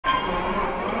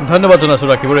ধন্যবাদ জনাইছোঁ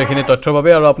ৰাখিবৰ এইখিনি তথ্যৰ বাবে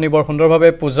আৰু আপুনি বৰ সুন্দৰভাৱে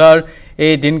পূজাৰ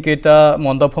এই দিনকেইটা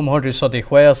মণ্ডপসমূহৰ দৃশ্য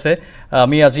দেখুৱাই আছে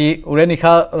আমি আজি উৰে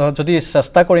নিশা যদি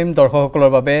চেষ্টা কৰিম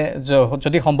দৰ্শকসকলৰ বাবে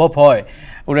যদি সম্ভৱ হয়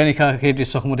উৰে নিশা সেই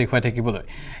দৃশ্যসমূহ দেখুৱাই থাকিবলৈ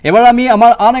এবাৰ আমি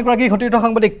আমাৰ আন এগৰাকী সতীৰ্থ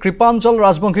সাংবাদিক কৃপাঞ্জল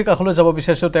ৰাজবংশীৰ কাষলৈ যাব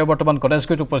বিচাৰিছোঁ তেওঁ বৰ্তমান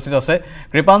গণেশগুৰিত উপস্থিত আছে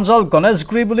কৃপাঞ্জল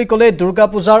গণেশগুৰি বুলি ক'লে দুৰ্গা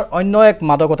পূজাৰ অন্য এক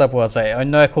মাদকতা পোৱা যায়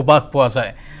অন্য এক সুবাস পোৱা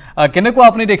যায় কেনেকুৱা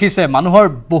আপুনি দেখিছে মানুহৰ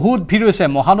বহুত ভিৰ হৈছে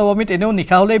মহানৱমীত এনেও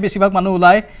নিশা হ'লেই বেছিভাগ মানুহ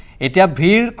ওলায় এতিয়া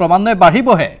ভিৰ ক্ৰমান্বয়ে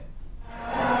বাঢ়িবহে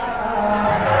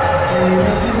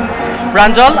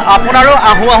প্ৰাঞ্জল আপোনাৰো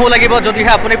আহু লাগিব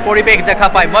যদিহে আপুনি পৰিৱেশ দেখা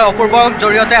পায় মই অপূৰ্বৰ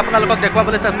জৰিয়তে আপোনালোকক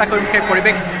দেখুৱাবলৈ চেষ্টা কৰিম সেই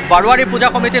পৰিৱেশ বাৰুৱাৰী পূজা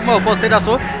সমিতিত মই উপস্থিত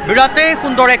আছোঁ বিৰাটেই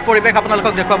সুন্দৰ এক পৰিৱেশ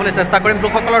আপোনালোকক দেখুৱাবলৈ চেষ্টা কৰিম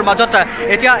লোকসকলৰ মাজত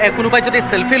এতিয়া কোনোবাই যদি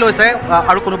চেলফি লৈছে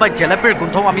আৰু কোনোবাই জেলেপীৰ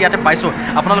গোন্ধও আমি ইয়াতে পাইছোঁ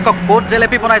আপোনালোকক ক'ত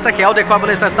জেলেপি বনাইছে সেয়াও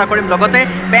দেখুৱাবলৈ চেষ্টা কৰিম লগতে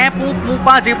পে পু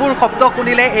পা যিবোৰ শব্দ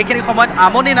শুনিলে এইখিনি সময়ত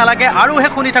আমনি নালাগে আৰুহে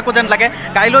শুনি থাকোঁ যেন লাগে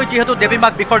কাইলৈ যিহেতু দেৱী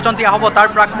মাক বিসৰ্জন দিয়া হ'ব তাৰ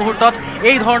প্ৰাক মুহূৰ্তত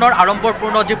এই ধৰণৰ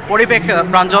আড়ম্বৰপূৰ্ণ যি পৰিৱেশ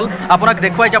প্ৰাঞ্জল আপোনাক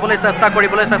দেখুৱাই যাবলৈ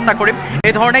চেষ্টা কৰিম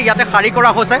এই ধৰণে ইয়াতে শাৰী কৰা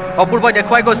হৈছে অপূৰ্বই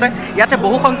দেখুৱাই গৈছে ইয়াতে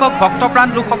বহু সংখ্যক ভক্তপ্ৰাণ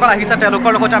লোকসকল আহিছে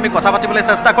তেওঁলোকৰ লগত আমি কথা পাতিবলৈ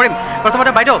চেষ্টা কৰিম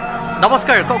প্ৰথমতে বাইদেউ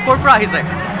নমস্কাৰ ক'ৰ পৰা আহিছে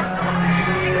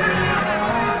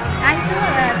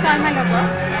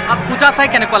পূজা চাই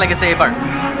কেনেকুৱা লাগিছে এইবাৰ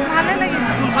ভালে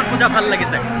লাগিছে কোনখন পূজা ভাল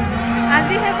লাগিছে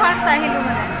আজিহে ফাৰ্ষ্ট আহিলোঁ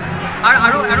মানে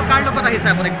আৰু কাৰ লগত আহিছে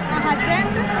আপুনি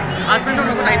হাজবেণ্ডৰ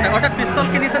লগত আহিছে অৰ্থাৎ পিষ্টল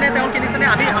কিনিছেনে তেওঁ কিনিছেনে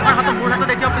আমি আমাৰ হাতত মোৰ হাতত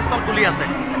এতিয়াও পিষ্টল তুলি আছে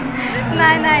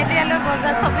নাই এতিয়ালৈ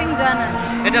বজাৰ শ্বপিং যোৱা নাই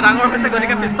এতিয়া ডাঙৰ হৈছে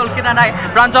গতিকে পিষ্টল কিনা নাই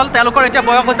প্ৰাঞ্জল তেওঁলোকৰ এতিয়া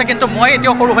বয়স হৈছে কিন্তু মই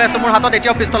এতিয়াও সৰু হৈ আছোঁ মোৰ হাতত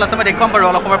এতিয়াও পিষ্টল আছে মই দেখুৱাম বাৰু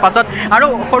অলপ সময়ৰ পাছত আৰু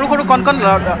সৰু কণ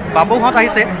বাবুহঁত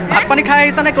আহিছে ভাত পানী খাই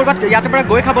আহিছে নে ক'ৰবাত ইয়াৰ পৰা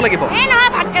গৈ খাব লাগিব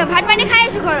ভাত পানী খাই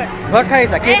আছোঁ ঘৰত খাই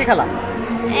আহিছা কি খালা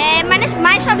মানে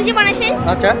মায়ে চব্জি বনাইছে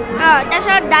আচ্ছা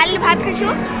তাৰপিছত দাইল ভাত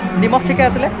খাইছোঁ নিমখ ঠিকে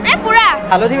আছিলে পুৰা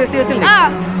হালধি বেছি হৈছিল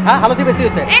হালধি বেছি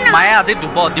হৈছে মায়ে আজি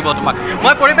দিব তোমাক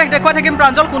মই পৰিৱেশ দেখুৱাই থাকিম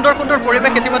প্ৰাঞ্জল সুন্দৰ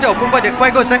পৰিৱেশ ইতিমধ্যে অপূৰ্বই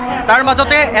দেখুৱাই গৈছে তাৰ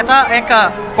মাজতে এক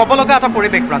ক'ব লগা এটা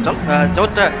পৰিৱেশ প্ৰাঞ্জল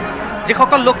য'ত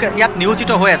যিসকল লোক ইয়াত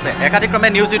নিয়োজিত হৈ আছে একাধিক্ৰমে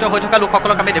নিয়োজিত হৈ থকা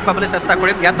লোকসকলক আমি দেখুৱাবলৈ চেষ্টা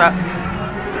কৰিম ইয়াত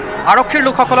আৰক্ষীৰ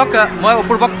লোকসকলক মই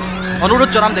অপূৰ্বক অনুৰোধ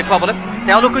জনাম দেখুৱাবলৈ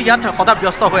তেওঁলোকে ইয়াত সদা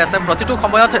ব্যস্ত হৈ আছে প্ৰতিটো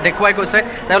সময়ত দেখুৱাই গৈছে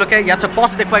তেওঁলোকে ইয়াত পথ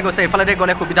দেখুৱাই গৈছে এইফালেৰে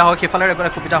গ'লে সুবিধা হয় সেইফালেৰে গ'লে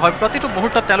সুবিধা হয় প্ৰতিটো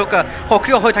মুহূৰ্তত তেওঁলোক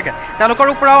সক্ৰিয় হৈ থাকে তেওঁলোকৰ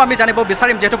পৰাও আমি জানিব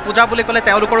বিচাৰিম যিহেতু পূজা বুলি ক'লে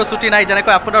তেওঁলোকৰো ছুটি নাই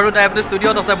যেনেকৈ আপোনাৰো নাই আপুনি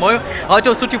ষ্টুডিঅ'ত আছে ময়ো হয়তো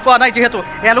ছুটি পোৱা নাই যিহেতু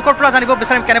এওঁলোকৰ পৰা জানিব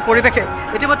বিচাৰিম কেনে পৰিৱেশে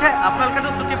ইতিমধ্যে আপোনালোকেতো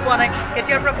ছুটি পোৱা নাই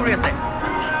কেতিয়াৰ পৰা কৰি আছে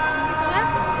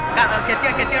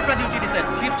কেতিয়াৰ পৰা ডিউটি দিছে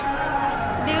চিফ্ট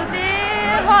ডিউটি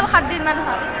হ'ল 7 দিনমান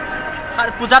হ'ল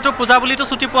পূজা বুলিতো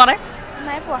ছুটি পোৱা নাই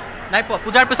নাই পোৱা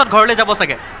পূজাৰ পিছত ঘৰলৈ যাব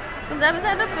চাগে পূজাৰ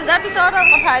পিছত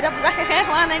কথা এতিয়া পূজা শেষে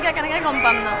হোৱা নাই কেনেকৈ গম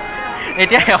পাম ন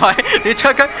এতিয়া হয়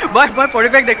নিশ্চয়কৈ মই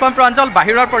পৰিৱেশ দেখুৱাম প্ৰাঞ্জল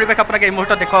বাহিৰৰ পৰিৱেশ আপোনাক এই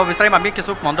মুহূৰ্তত দেখুৱাব বিচাৰিম আমি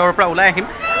কিছু মণ্ডপৰ পৰা ওলাই আহিম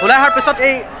ওলাই অহাৰ পিছত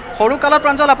এই সৰুকালত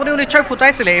প্ৰাঞ্জল আপুনিও নিশ্চয়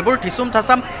ফুটাইছিলে এইবোৰ ধিচুম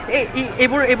থাচাম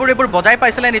এইবোৰ বজাই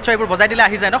পাইছিলে নিশ্চয় এইবোৰ বজাই দিলে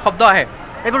আহি যায় ন শব্দ আহে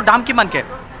এইবোৰ দাম কিমানকৈ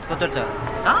 70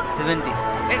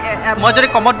 মই যদি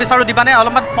কমত বিচাৰোঁ দিবানে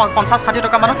অলপমান 50-60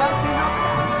 টকা মানত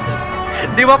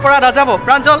দিব পৰা নাযাব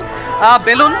প্ৰাঞ্জল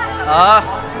বেলুন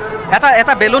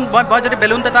এটা বেলুন মই যদি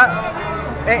বেলুন এটা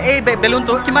এই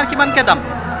বেলুনটো কিমানকৈ দাম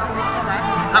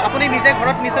আপুনি নিজে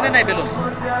ঘৰত নিছেনে নাই বেলুন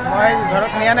মই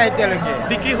ঘৰত নিয়া নাই এতিয়ালৈকে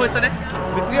বিক্ৰী হৈছেনে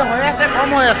বিক্ৰী হৈ আছে কম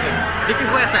হৈ আছে বিক্ৰী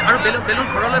হৈ আছে আৰু বেলুন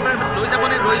ঘৰলৈ লৈ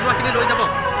যাবনে লৈ যোৱাখিনি লৈ যাব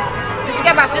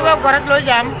যেতিয়া বাচিব ঘৰত লৈ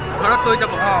যাম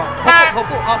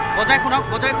বজাই শুনক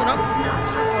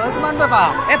কিমান পাবা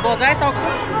এই বজাই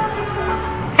চাওকচোন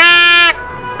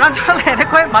প্ৰাঞ্জল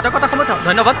এনেকৈ মাদকতাসমূহ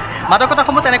ধন্যবাদ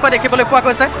মাদকতাসমূহ তেনেকৈ দেখিবলৈ পোৱা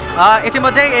গৈছে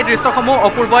ইতিমধ্যে এই দৃশ্যসমূহ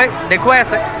অপূৰ্বই দেখুৱাই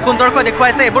আছে সুন্দৰকৈ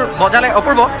দেখুৱাইছে এইবোৰ বজালে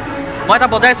অপূৰ্ব মই এটা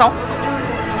বজাই চাওঁ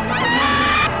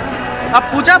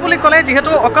পূজা বুলি ক'লে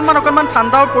যিহেতু অকণমান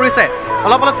ঠাণ্ডাও পৰিছে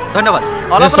অলপ ধন্যবাদ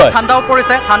অলপ ঠাণ্ডাও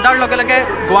পৰিছে ঠাণ্ডাৰ লগে লগে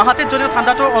গুৱাহাটীত যদিও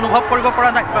ঠাণ্ডাটো অনুভৱ কৰিব পৰা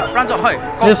নাই প্ৰাঞ্জল হয়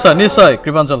নিশ্চয়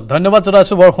কৃপাঞ্জল ধন্যবাদ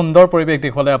জনাইছোঁ বৰ সুন্দৰ পৰিৱেশ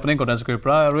দেখুৱালে আপুনি গণেশগুৰিৰ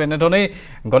পৰা আৰু এনেধৰণেই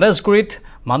গণেশগুৰিত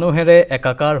মানুহেৰে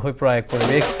একাকাৰ হৈ পৰা এক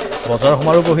পৰিৱেশ বজাৰ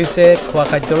সমাৰো বহিছে খোৱা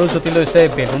খাদ্যৰো জুতি লৈছে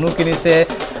বেলুনো কিনিছে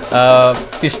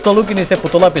পিষ্টলো কিনিছে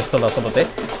পুতলা পিষ্টল আচলতে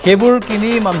সেইবোৰ কিনি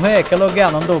মানুহে একেলগে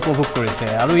আনন্দ উপভোগ কৰিছে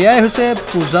আৰু এয়াই হৈছে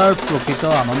পূজাৰ প্ৰকৃত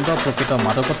আনন্দ প্ৰকৃত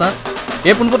মাদকতা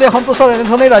এই পোনপটীয়া সম্প্ৰচাৰ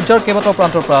এনেধৰণেই ৰাজ্যৰ কেইবাটাও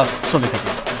প্ৰান্তৰ পৰা চলি থাকে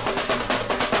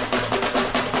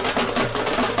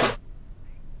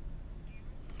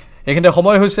এইখিনিতে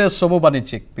সময় হৈছে চমু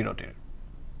বাণিজ্যিক বিৰতিৰ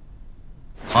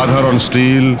সাধাৰণ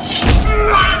ষ্টীল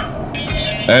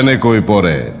এনেকৈ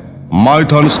পৰে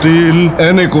মাইথন ষ্টীল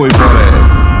এনেকৈ পৰে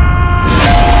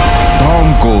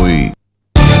ধমকৈ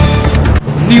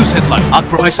নিউজ হেডলাইন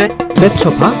আগবঢ়াইছে পেট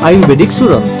চফা আয়ুৰ্বেদিক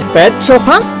চূৰণ পেট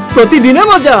চফা প্ৰতিদিনে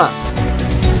মজা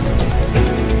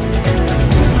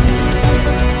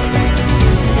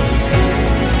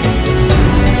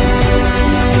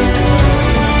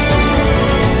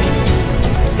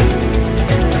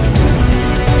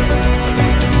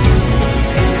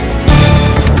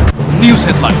নিউজ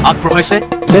হেডলাইন আগবঢ়াইছে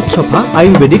পেট সোফা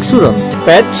আয়ুৰ্বেদিক চূৰণ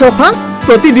পেট সোফা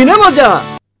প্ৰতিদিনে মজা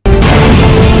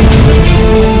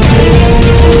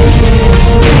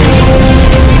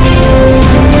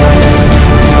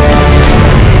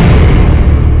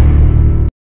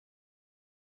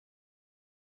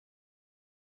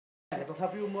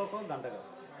তথাপিও মই কওঁ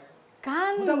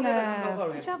গান গাম গান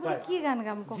আপুনি কি গান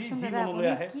গাম কওকচোন দাদা আপুনি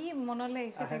কি মনলৈ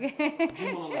আহিছে থাকে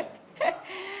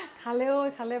খালেও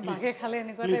খালে বাঘে খালে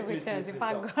এনেকুৱাতে গৈছে আজি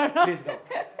পাকঘৰত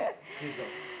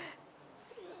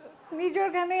নিজৰ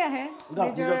গানেই আহে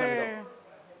নিজৰ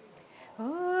ঐ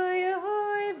ঐ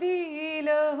বিল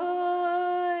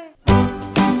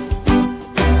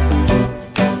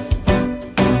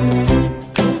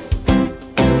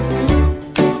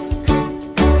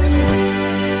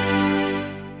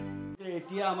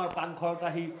এতিয়া আমাৰ পাকঘৰত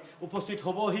আহি উপস্থিত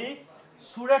হ'বহি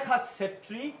সুৰেখা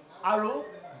ছেত্ৰী আৰু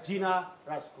জিনা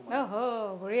ৰাজকুমাৰ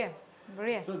বঢ়িয়া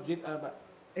বঢ়িয়া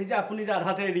এই যে আপুনি যে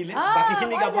আধাতে এৰিলে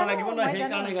বাকীখিনি গাব লাগিব ন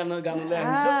সেইকাৰণে গানলৈ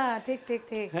আহিছোঁ ঠিক ঠিক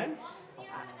ঠিক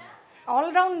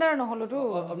অলৰাউণ্ডাৰ নহ'লোতো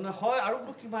হয় আৰু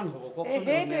কিমান হ'ব কওকচোন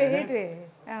সেইটোৱে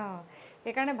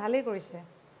সেইকাৰণে ভালেই কৰিছে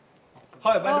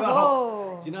হয় বাইদেউ আহক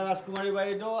জিনা ৰাজকুমাৰী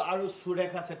বাইদেউ আৰু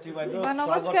সুৰেখা ছেত্ৰী বাইদেউ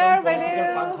নমস্কাৰ বাইদেউ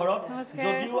পাকঘৰত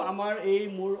যদিও আমাৰ এই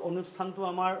মোৰ অনুষ্ঠানটো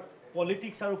আমাৰ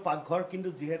পলিটিক্স আৰু পাকঘৰ কিন্তু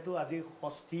যেহেতু আজি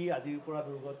ষষ্ঠী আজিৰ পৰা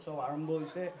দুৰ্গোৎসৱ আৰম্ভ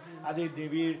হৈছে আজি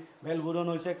দেৱীৰ বেলবোধন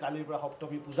হৈছে কালিৰ পৰা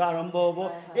সপ্তমী পূজা আৰম্ভ হ'ব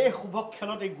এই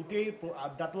শুভক্ষণত এই গোটেই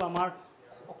আড্ডাটো আমাৰ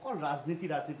অকল ৰাজনীতি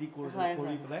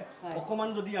কৰি পেলাই অকণমান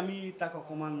যদি আমি তাক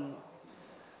অকণমান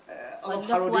অলপ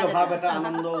শাৰদীয় ভাৱ এটা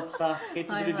আনন্দ উৎসাহ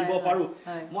সেইটো যদি দিব পাৰোঁ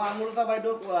মই আমোলতা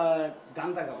বাইদেউক গান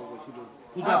এটা গাব গৈছিলোঁ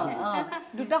পূজা কৰি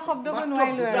দুটা শব্দ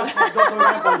নোৱাৰিলোঁ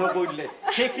বন্ধ কৰি দিলে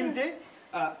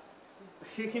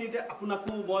সেইখিনিতে আপোনাকো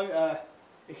মই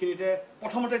এইখিনিতে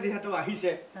প্ৰথমতে যিহেতু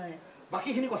আহিছে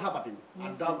বাকীখিনি কথা পাতিম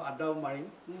আড্ডাও মাৰিম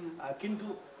কিন্তু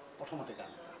প্ৰথমতে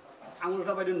গান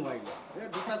আমোলতা বাইদেউ নোৱাৰিলে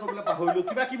দুটা কৰিবলৈ পাহৰিলোঁ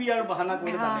কিবা কিবি আৰু বাহানা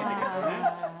কৰি জানে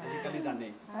আজিকালি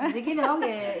জানেই যিকি নহওক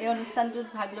এই অনুষ্ঠানটোত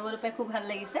ভাগ ল'বলৈ পাই খুব ভাল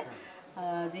লাগিছে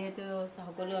যিহেতু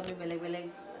সকলো আমি বেলেগ বেলেগ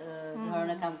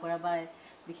ধৰণে কাম কৰা বা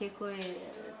বিশেষকৈ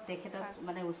তেখেতক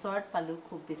মানে ওচৰত পালোঁ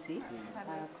খুব বেছি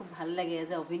খুব ভাল লাগে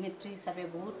এজ এ অভিনেত্ৰী হিচাপে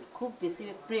বহুত খুব বেছি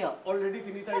প্ৰিয় অলৰেডি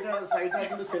 3-4টা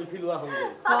কিন্তু সেলফি লোৱা হৈ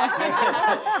গ'ল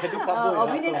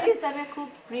অভিনেত্ৰী হিচাপে খুব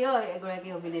প্ৰিয় এগৰাকী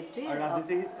অভিনেত্ৰী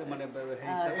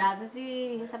ৰাজনীতি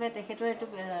হিচাপে তেখেতৰ এইটো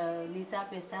নিচা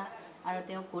পেচা আৰু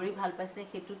তেওঁ কৰি ভাল পাইছে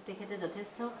সেইটোত তেখেতে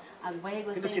যথেষ্ট আগবাঢ়ি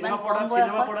গৈছে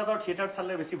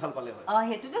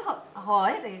সেইটোতো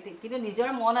হয় কিন্তু নিজৰ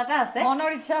মন এটা আছে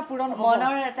মনৰ ইচ্ছা পূৰণ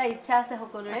মনৰ এটা ইচ্ছা আছে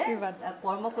সকলোৰে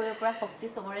কৰ্ম কৰিব পৰা শক্তি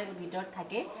চবৰে ভিতৰত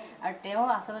থাকে আৰু তেওঁ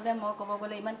আচলতে মই ক'ব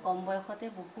গ'লে ইমান কম বয়সতে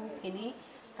বহুখিনি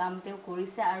কাম তেওঁ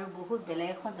কৰিছে আৰু বহুত বেলেগ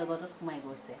এখন জগতত সোমাই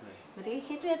গৈছে গতিকে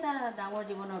সেইটো এটা ডাঙৰ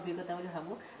জীৱনৰ অভিজ্ঞতা বুলি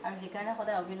ভাবোঁ আৰু সেইকাৰণে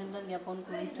সদায় অভিনন্দন জ্ঞাপন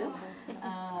কৰিছোঁ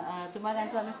তোমাৰ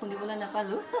গানটো আমি শুনিবলৈ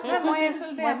নাপালোঁ মই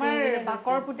আচলতে আমাৰ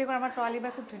বাকৰ পুতেকৰ আমাৰ তোৱালী বা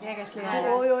খুব ধুনীয়া গাইছিলে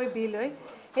ঐ ঐ বিল ঐ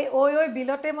সেই ঐ ঐ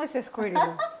বিলতে মই চেছ কৰি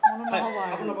দিলোঁ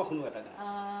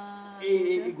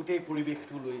এই গোটেই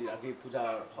পৰিৱেশটো লৈ আজি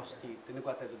পূজাৰ ষষ্ঠী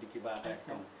তেনেকুৱাতে যদি কিবা এটা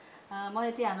একদম মই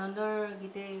এতিয়া আনন্দৰ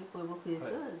গীতেই কৰিব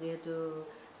খুজিছোঁ যিহেতু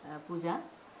পূজা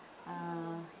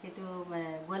সেইটো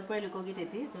গোৱালপাৰী লোকগীত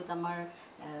এটি য'ত আমাৰ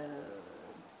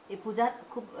এই পূজাত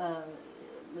খুব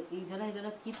ইজনে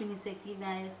সিজনক কি পিন্ধিছে কি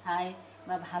নাই চাই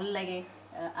বা ভাল লাগে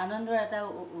আনন্দৰ এটা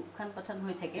উখান পাথান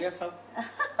হৈ থাকে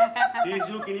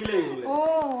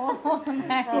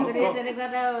তেনেকুৱা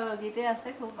এটা গীতে আছে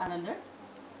খুব আনন্দৰ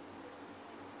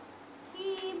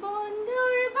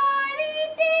বন্ধুৰ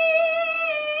বাৰীতে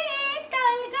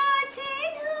তাল গাছে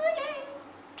ধুলে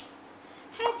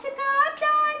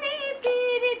হেচকাতানে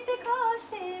পীড়িত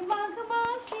খসে মাঘ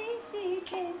মাসে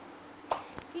শীতে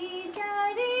কি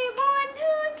যারে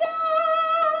বন্ধু যা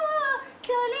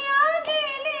চলিয়া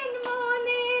গেলেন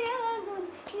মনের আগুন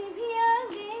নিভিয়া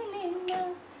গেলেন না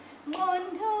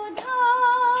বন্ধু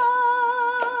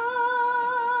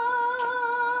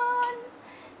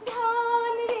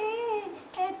ধান রে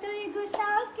এতই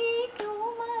গুসা কি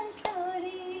তোমার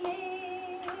শরীরে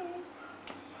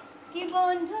কি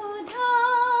বন্ধু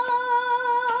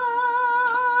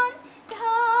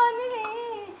ধান রে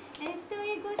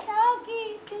এতই গুসা কি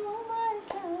তোমার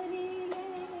শরীরে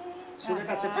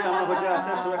সুৰেখা ছেত্ৰী আমাৰ সৈতে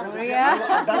আছে সুৰেখা ছেত্ৰী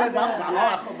আড্ডালৈ যাম গানৰ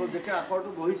আখৰ যেতিয়া আখৰটো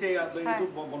বহিছে এইটো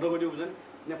বন্ধ কৰি দিব যেন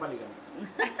নেপালী গান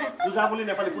পূজা বুলি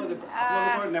নেপালী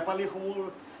আপোনালোকৰ নেপালী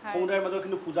সমুদায়ৰ মাজত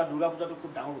কিন্তু পূজা দুৰ্গা পূজাটো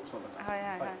খুব ডাঙৰ উৎসৱ এটা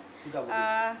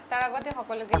তাৰ আগতে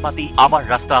সকলোকে माती आमार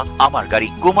रास्ता आमार गाड़ी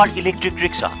कुमार इलेक्ट्रिक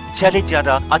रिक्शा चले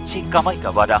ज्यादा अच्छी कमाई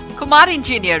का वादा Kumar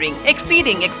Engineering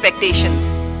exceeding expectations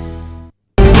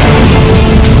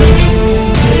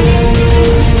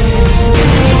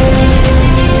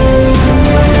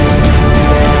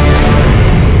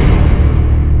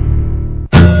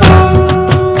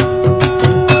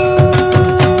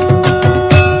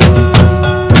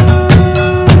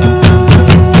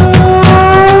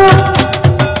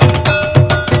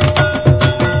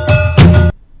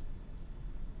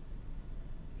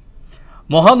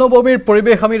মহানৱমীৰ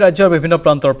পৰিৱেশ আমি ৰাজ্যৰ বিভিন্ন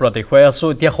প্ৰান্তৰ পৰা দেখুৱাই আছো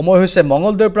এতিয়া সময় হৈছে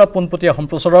মঙ্গলদৈৰ পৰা পোনপটীয়া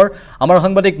সম্প্ৰচাৰৰ আমাৰ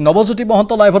সাংবাদিক নৱজ্যোতি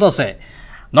মহন্ত লাইভত আছে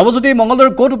নৱজ্যোতি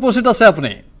মঙ্গলদৈৰ ক'ত উপস্থিত আছে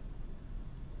আপুনি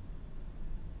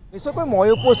নিশ্চয়কৈ মই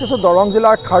উপস্থিত আছোঁ দৰং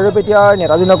জিলাৰ খাৰুপেটীয়া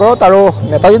নেতাজী নগৰত আৰু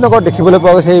নেতাজী নগৰত দেখিবলৈ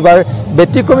পোৱা গৈছে এইবাৰ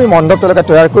ব্যতিক্ৰমী মণ্ডপ তেওঁলোকে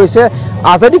তৈয়াৰ কৰিছে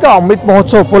আজাদী কা অমৃত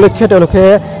মহোৎসৱ উপলক্ষে তেওঁলোকে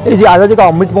এই যি আজাদী কা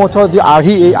অমৃত মহোৎসৱৰ যি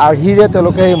আৰ্হি এই আৰ্হিৰে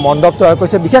তেওঁলোকে এই মণ্ডপ তৈয়াৰ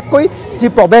কৰিছে বিশেষকৈ যি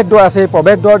প্ৰৱেশ দ্বাৰ আছে এই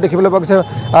প্ৰৱেশ দ্বাৰ দেখিবলৈ পোৱা গৈছে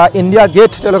ইণ্ডিয়া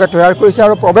গেট তেওঁলোকে তৈয়াৰ কৰিছে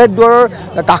আৰু প্ৰৱেশ দ্বাৰৰ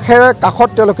কাষত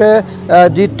তেওঁলোকে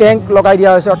যি টেংক লগাই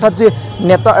দিয়া হৈছে অৰ্থাৎ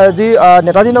যি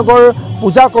নেতাজী নগৰ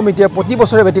পূজা কমিটিয়ে প্ৰতি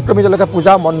বছৰে ব্যতিক্ৰমী তেওঁলোকে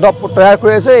পূজা মণ্ডপ তৈয়াৰ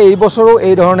কৰি আছে এই বছৰো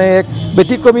এই ধৰণে এক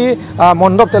ব্যতিক্ৰমী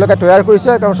মণ্ডপ তেওঁলোকে তৈয়াৰ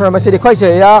কৰিছে কাৰণ শৰ্মাচি দেখুৱাইছে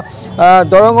এয়া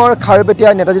দৰঙৰ খাৰুপেটীয়া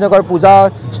নেতাজী নগৰ পূজা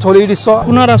স্থলীৰ দৃশ্য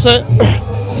আপোনাৰ আছে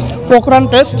পোখৰাণ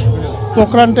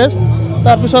টেষ্ট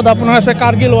তাৰপিছত আপোনাৰ আছে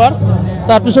কাৰ্গিল ৱাৰ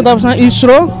তাৰপিছত আপোনাৰ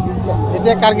ইছৰো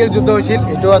এতিয়া কাৰ্গিল যুদ্ধ হৈছিল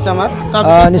এইটো আছে আমাৰ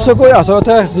নিশ্চয়কৈ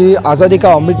আচলতে যি আজাদী কা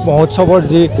অমৃত মহোৎসৱৰ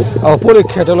যি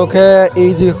উপলক্ষে তেওঁলোকে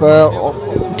এই যি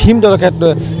থিম তেওঁলোকে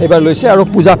এইবাৰ লৈছে আৰু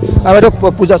পূজা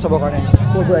পূজা চাবৰ কাৰণে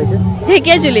ক'ৰ পৰা আহিছে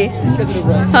ঢেকিয়াজুলি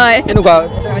হয় কেনেকুৱা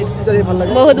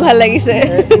বহুত ভাল লাগিছে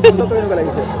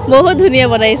বহুত ধুনীয়া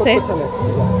বনাইছে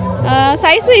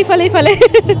চাইছোঁ ইফালে ইফালে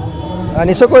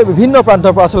নিশ্চয়কৈ বিভিন্ন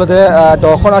প্ৰান্তৰ পৰা আচলতে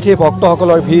দৰ্শনাৰ্থী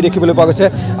ভক্তসকলৰ ভিৰ দেখিবলৈ পোৱা গৈছে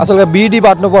আচলতে বীৰ দি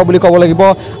বাট নোপোৱা বুলি ক'ব লাগিব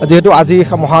যিহেতু আজি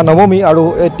মহানৱমী আৰু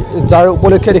যাৰ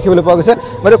উপলক্ষে দেখিবলৈ পোৱা গৈছে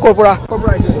মানে ক'ৰ পৰা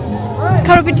আহিছে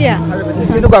খাৰুপেটীয়া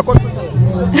কেনেকুৱা ক'ত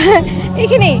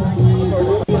এইখিনি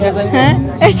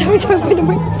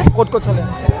ক'ত চালে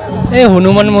এই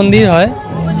হনুমান মন্দিৰ হয়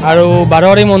আৰু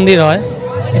বাৰৱাৰী মন্দিৰ হয়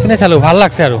এইখিনি চালোঁ ভাল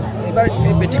লাগছে আৰু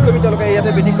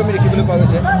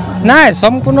নাই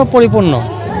সম্পূৰ্ণ পৰিপূৰ্ণ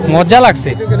মজা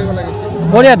লাগছে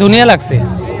বঢ়িয়া ধুনীয়া লাগছে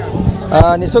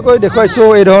নিশ্চয়কৈ দেখুৱাইছোঁ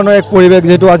এই ধৰণৰ এক পৰিৱেশ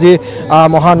যিহেতু আজি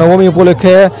মহানৱমী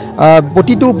উপলক্ষে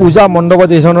প্ৰতিটো পূজা মণ্ডপত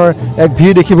এই ধৰণৰ এক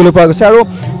ভিৰ দেখিবলৈ পোৱা গৈছে আৰু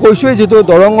কৈছোঁৱেই যিহেতু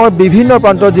দৰঙৰ বিভিন্ন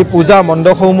প্ৰান্তৰ যি পূজা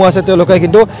মণ্ডপসমূহ আছে তেওঁলোকে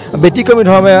কিন্তু ব্যতিক্ৰমী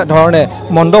ধৰণে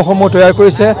মণ্ডপসমূহ তৈয়াৰ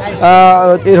কৰিছে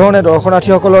এই ধৰণে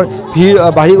দৰ্শনাৰ্থীসকলৰ ভিৰ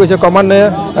বাঢ়ি গৈছে ক্ৰমান্বয়ে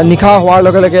নিশা হোৱাৰ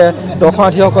লগে লগে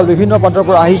দৰ্শনাৰ্থীসকল বিভিন্ন প্ৰান্তৰ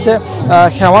পৰা আহিছে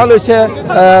সেৱা লৈছে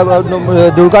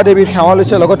দুৰ্গা দেৱীৰ সেৱা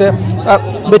লৈছে লগতে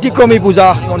ব্যতিক্ৰমী পূজা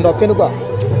মণ্ডপ কেনেকুৱা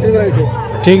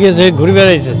ঠিক আছে ঘূৰি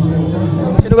বেড়াইছে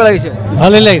কেনেকুৱা লাগিছে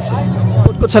ভালেই লাগিছে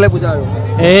ক'ত চালে পূজা আৰু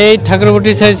এই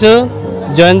ঠাকুৰপট্টি চাইছোঁ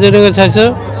জয়ন্তজনক চাইছোঁ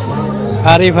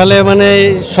আৰু ইফালে মানে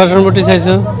শ্মশানপট্টি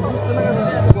চাইছোঁ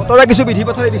বতৰে কিছু বিধি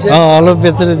পথালি দিছে অলপ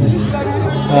বেতৰে দিছে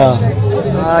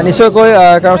নিশ্চয়কৈ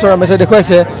কাৰণ ৰমেশে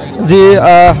দেখুৱাইছে যি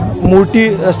মূৰ্তি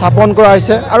স্থাপন কৰা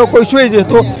হৈছে আৰু কৈছোঁৱেই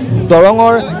যিহেতু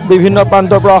দৰঙৰ বিভিন্ন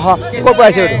প্ৰান্তৰ পৰা অহা ক'ৰ পৰা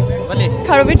আহিছে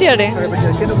খাৰুপেটীয়াৰে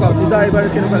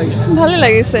ভালে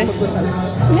লাগিছে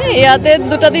ইয়াতে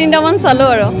 2-3টামান চালোঁ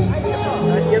আৰু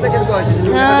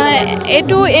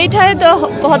এই ঠাইত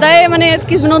সদায় মানে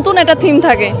নতুন এটা থিম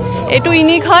থাকে এইটো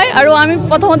ইউনিক হয় আৰু আমি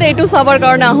প্ৰথমতে এইটো চাবৰ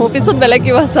কাৰণে আহোঁ পিছত বেলেগ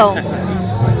কিবা চাওঁ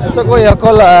নিশ্চয়কৈ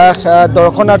অকল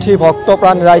দৰ্শনাৰ্থী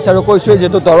ভক্তপ্ৰাণ ৰাইজ আৰু কৈছোঁৱেই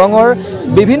যিহেতু দৰঙৰ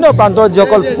বিভিন্ন প্ৰান্তৰ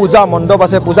যিসকল পূজা মণ্ডপ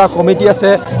আছে পূজা কমিটি আছে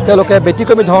তেওঁলোকে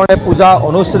ব্যতিক্ৰমী ধৰণে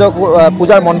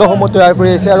পূজাৰ মণ্ডপসমূহ তৈয়াৰ কৰি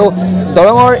আহিছে আৰু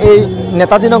দৰঙৰ এই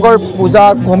নেতাজী নগৰ পূজা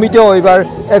কমিটিয়েও এইবাৰ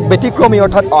এক ব্যতিক্ৰমী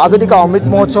অৰ্থাৎ আজাদী কা অমৃত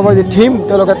মহোৎসৱৰ যি থিম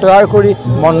তেওঁলোকে তৈয়াৰ কৰি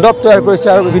মণ্ডপ তৈয়াৰ কৰিছে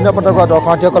আৰু বিভিন্ন প্ৰান্তৰ পৰা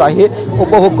দৰ্শনাৰ্থীসকল আহি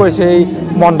উপভোগ কৰিছে এই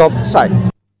মণ্ডপ চাই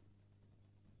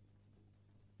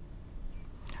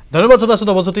ধন্যবাদ জনাইছোঁ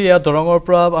নৱজ্যোতি ইয়াত দৰঙৰ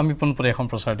পৰা আমি পোনপটীয়া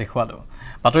সম্প্ৰচাৰ দেখুৱালোঁ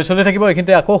বাতৰি চলি থাকিব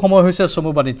এইখিনিতে আকৌ সময় হৈছে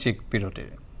চমু বাণিজ্যিক বিৰতিৰ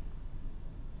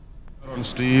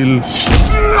ষ্টীল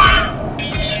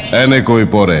এনেকৈ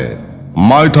পৰে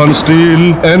মাইথন ষ্টীল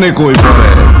এনেকৈ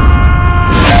পৰে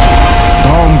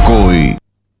ধমকৈ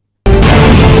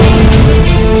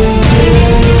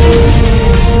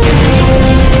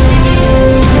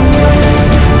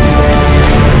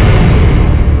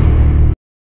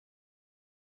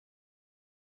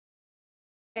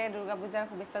দুৰ্গা পূজাৰ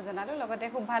শুভেচ্ছা জনালোঁ লগতে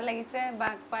খুব ভাল লাগিছে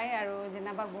বাক পাই আৰু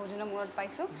জেনাবাক বহুত দিনৰ মূৰত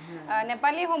পাইছোঁ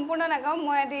নেপালী সম্পূৰ্ণ নাগাওঁ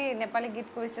মই এটি নেপালী গীত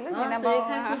কৰিছিলোঁ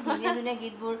ধুনীয়া ধুনীয়া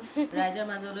গীতবোৰ ৰাইজৰ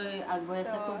মাজলৈ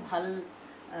আগবঢ়াইছে খুব ভাল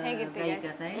সেই গীত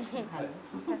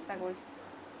চেষ্টা কৰিছোঁ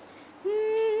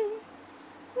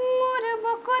মোৰ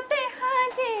বকতে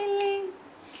সাজিলি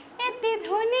এটি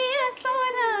ধুনীয়া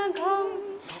চৰা ঘৰ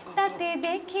তাতে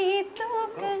দেখি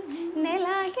তোক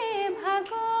নেলাগে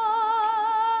ভাগৰ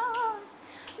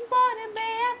বৰ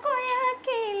বেয়াকৈ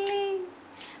আঁকিলি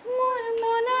মোৰ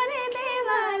মনৰে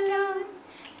দেৱালত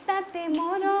তাতে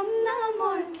মৰম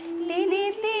নামৰ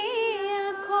তিনিটি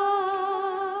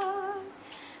আখৰ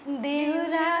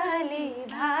দেউৰালি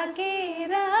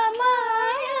ভাগেৰা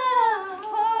মায়া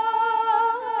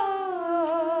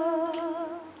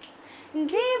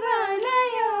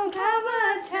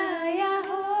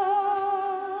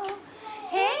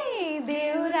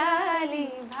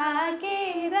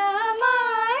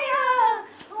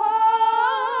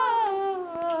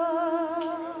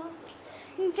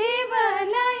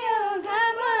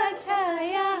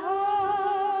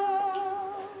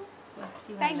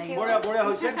ডাঙৰীয়া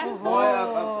হৈছে মই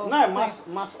নাই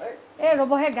মাছ এই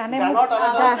ৰবহে গানে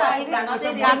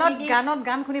গানত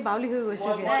গান শুনি বাউলি হৈ গৈছে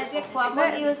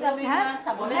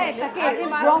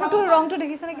ৰংটো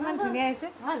দেখিছেনে কিমান ধুনীয়া হৈছে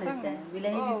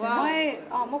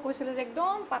মই কৈছিলোঁ যে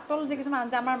একদম পাতল যে কিছুমান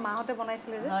আঞ্জা আমাৰ মাহঁতে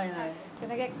বনাইছিলে যে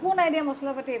তেনেকৈ একো নাই দিয়া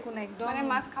মছলা পাতি একো নাই একদম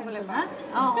মাছ খাবলৈ ভাল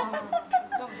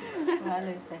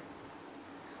হৈছে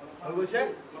ভাল গৈছে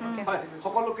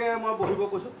সকলোকে মই বহিব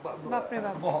কৈছোঁ বাপৰে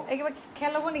বাপ এই কিবা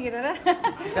খেল হ'ব নেকি দাদা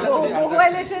বহুৱাই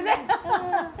লৈছে যে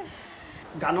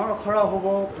গানৰ আখৰা হ'ব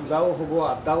পূজাও হ'ব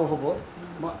আড্ডাও হ'ব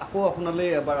মই আকৌ আপোনালৈ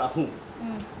এবাৰ আহোঁ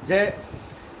যে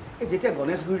এই যেতিয়া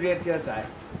গণেশগুৰিৰে এতিয়া যায়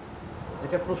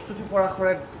যেতিয়া প্ৰস্তুতি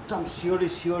পৰাশৰে একদম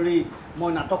চিঞৰি মই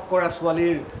নাটক কৰা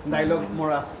ছোৱালীৰ ডাইলগ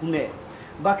মৰা শুনে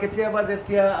বা কেতিয়াবা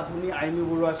যেতিয়া আপুনি আইমি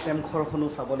বৰুৱা চেমখৰখনো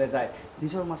চাবলৈ যায়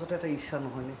নিজৰ মাজতে এটা ইচ্ছা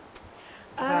নহয়নে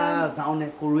যাওঁনে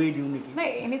কৰোৱেই দিওঁ নেকি নাই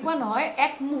এনেকুৱা নহয়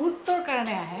এক মুহূৰ্তৰ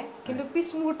কাৰণে আহে কিন্তু পিছ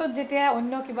মুহূৰ্তত যেতিয়া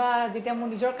অন্য কিবা যেতিয়া মোৰ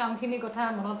নিজৰ কামখিনিৰ কথা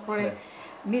মনত পৰে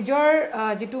নিজৰ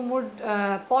যেটো মোৰ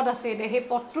পদ আছে এতিয়া সেই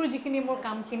পদটোৰ যিখিনি মোৰ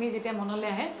কামখিনি যেতিয়া মনলৈ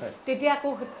আহে তেতিয়া আকৌ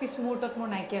পিছ মুহূৰ্তত মোৰ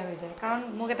নাইকিয়া হৈ যায় কাৰণ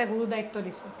মোক এটা গুৰু দায়িত্ব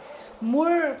দিছে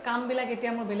মোৰ কামবিলাক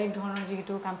এতিয়া মোৰ বেলেগ ধৰণৰ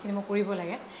যিটো কামখিনি মই কৰিব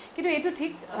লাগে কিন্তু এইটো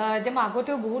ঠিক যে মই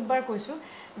আগতেও বহুতবাৰ কৈছোঁ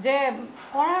যে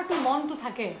কৰাৰটো মনটো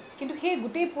থাকে কিন্তু সেই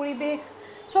গোটেই পৰিৱেশ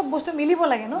সব বস্তু মিলিব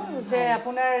লাগে ন যে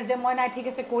আপোনাৰ যে মই নাই ঠিক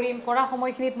আছে কৰিম কৰা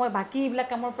সময়খিনিত মই বাকি এইবিলাক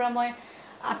কামৰ পৰা মই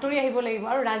আঁতৰি আহিব লাগিব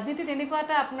আৰু ৰাজনীতিত এনেকুৱা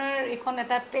এটা আপোনাৰ এখন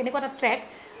এটা এনেকুৱা এটা ট্ৰেক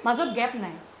মাজত গেপ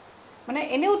নাই মানে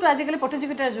এনেওতো আজিকালি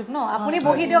প্ৰতিযোগিতাৰ যুগ ন আপুনি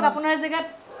বহি দিয়ক আপোনাৰ জেগাত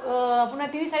আপোনাৰ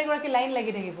 3-4 গৰাকী লাইন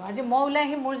লাগি থাকিব আজি মই ওলাই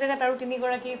আহি মোৰ জেগাত আৰু 3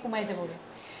 গৰাকী সোমাই যাবগৈ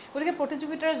গতিকে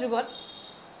প্ৰতিযোগিতাৰ যুগত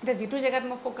এতিয়া যিটো জেগাত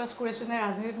মই ফ'কাছ কৰি আছোঁ নে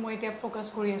ৰাজনীতিত মই এতিয়া ফ'কাছ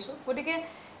কৰি আছোঁ গতিকে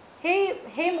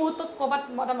সেই মুহূৰ্তত ক'ৰবাত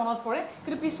এটা মনত পৰে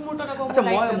কিন্তু পিছ মুহূৰ্তত আকৌ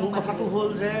মোৰ কথাটো হ'ল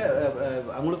যে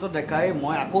আঙুলিটো দেখাই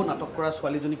মই আকৌ নাটক কৰা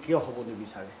ছোৱালীজনী কিয় হ'ব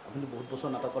নিবিচাৰে আপুনি বহুত বছৰ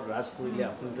নাটকত ৰাজ কৰিলে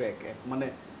আপুনিতো মানে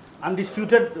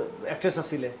আনডিছপিউটেড এক্ট্ৰেছ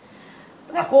আছিলে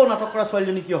আকৌ নাটক কৰা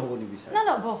ছোৱালীজনী কিয় হ'ব নিবিচাৰে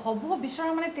না হ'ব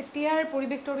বিচৰা মানে তেতিয়াৰ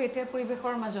পৰিৱেশটো আৰু এতিয়াৰ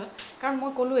পৰিৱেশৰ মাজত কাৰণ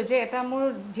মই ক'লোৱে যে এটা মোৰ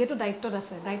যিহেতু দায়িত্বত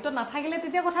আছে দায়িত্বত নাথাকিলে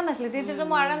তেতিয়া কথা নাছিলে তেতিয়াতো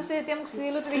মই আৰামছে এতিয়া মোক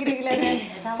চিৰিয়েলত দেখি থাকিলে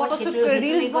ফটোশ্বুট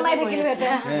ৰিলছ বনাই থাকিলোঁ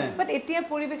এতিয়া বাট এতিয়া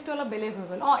পৰিৱেশটো অলপ বেলেগ হৈ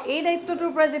গ'ল এই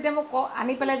দায়িত্বটোৰ পৰা যেতিয়া মোক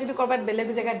আনি পেলাই যদি ক'ৰবাত বেলেগ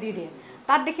জেগাত দি দিয়ে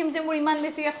তাত দেখিম যে মোৰ ইমান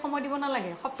বেছি ইয়াত সময় দিব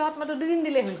নালাগে সপ্তাহত মাত্ৰ 2 দিন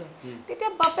দিলে হৈ যায় তেতিয়া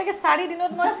বাপেকে 4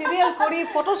 দিনত মই চিৰিয়েল কৰি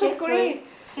ফটোশ্বুট কৰি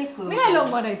মিলাই ল'ম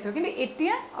মই দায়িত্ব কিন্তু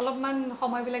এতিয়া অলপমান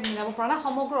সময়বিলাক মিলাব পৰা নাই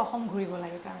সমগ্ৰ অসম ঘূৰিব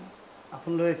লাগে কাৰণে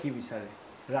আপোনালোকে কি বিচাৰে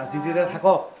ৰাজনীতিতে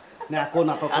থাকক নে আকৌ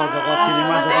নাটকৰ জগত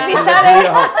চিনেমাৰ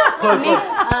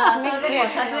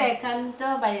জগত একান্ত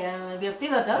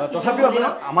ব্যক্তিগত তথাপিও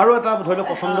আমাৰো এটা ধৰি লওক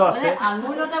পচন্দ আছে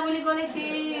আঙুলতা বুলি ক'লে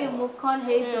সেই মুখখন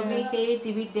সেই ছবি সেই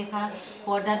টিভিত দেখা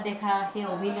পৰ্দাত দেখা সেই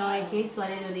অভিনয় সেই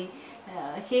ছোৱালীজনী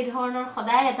সেই ধৰণৰ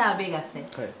সদায় এটা আবেগ আছে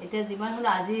এতিয়া যিমান হ'লে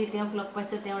আজি তেওঁক লগ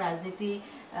পাইছোঁ তেওঁ ৰাজনীতি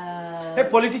এই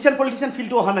পলিটিচিয়ান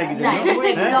ফিলটো অহা নাই কি যে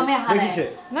দেখিছে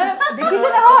দেখিছে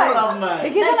নহয়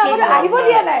দেখিছে না মই আহিব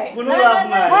দিয়া নাই কোনো লাভ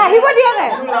নাই মই আহিব দিয়া নাই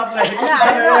কোনো লাভ নাই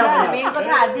মেইন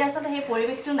কথা আজি আচলতে সেই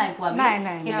পৰিৱেশটো নাই পোৱা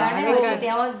সেইকাৰণে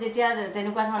তেওঁ যেতিয়া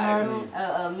তেনেকুৱা ধৰণৰ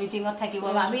মিটিঙত থাকিব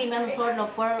আমি ইমান ওচৰত লগ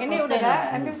পোৱাৰ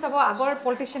আমি চাব আগৰ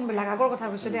পলিটিচিয়ানবিলাক আগৰ কথা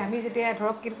কৈছোঁ দেই আমি যেতিয়া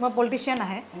ধৰক কিছুমান পলিটিচিয়ান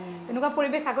আহে তেনেকুৱা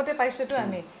পৰিৱেশ আগতে পাইছোঁতো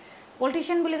আমি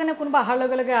পলিটিচিয়ান বুলি কাৰণে কোনোবা অহাৰ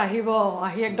লগে লগে আহিব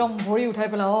আহি একদম ভৰি উঠাই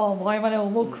পেলাই মই মানে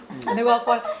অমুক এনেকুৱা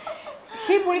কয়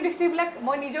সেই পৰিৱেশবিলাক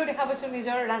মই নিজেও দেখা পাইছোঁ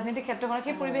নিজৰ ৰাজনীতিক ক্ষেত্ৰখনত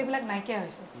সেই পৰিৱেশবিলাক নাইকিয়া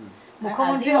হৈছে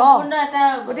মুখ্যমন্ত্ৰী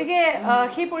গতিকে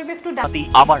সেই পৰিৱেশটো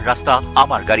আমার রাস্তা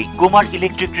আমার গাড়ি কুমার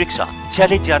ইলেকট্রিক রিক্সা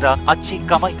চলে ज़्यादा अच्छी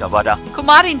कमाई का वादा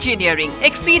Kumar Engineering,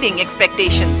 exceeding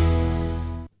expectations.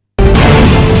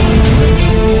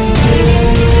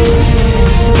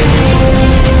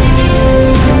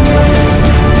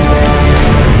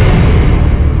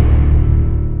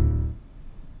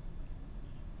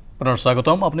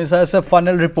 স্বাগতম আপুনি চাই আছে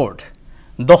ফাইনেল ৰিপৰ্ট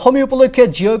দশমী উপলক্ষে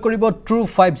জিঅ' কৰিব ট্ৰু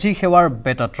 5G সেৱাৰ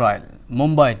বেটা ট্ৰায়েল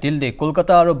মুম্বাই দিল্লী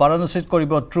কলকাতা আৰু বাৰাণসীত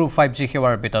কৰিব ট্ৰু 5G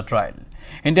সেৱাৰ বেটা trial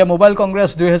India mobile Congress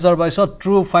 2022ত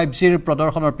true 5Gৰ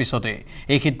প্ৰদৰ্শনৰ পিছতে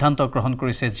এই সিদ্ধান্ত গ্ৰহণ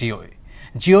কৰিছে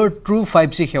জিঅ'ৰ ট্ৰু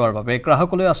 5G সেৱাৰ বাবে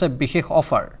গ্ৰাহকলৈ আছে বিশেষ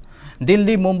অফাৰ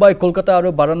দিল্লী মুম্বাই কলকাতা আৰু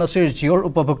বাৰাণসীৰ জিঅ'ৰ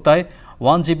উপভোক্তাই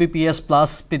 1 Gbps প্লাছ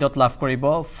স্পীডত লাভ কৰিব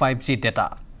 5G ডেটা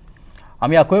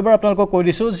আমি আকৌ এবাৰ আপোনালোকক কৈ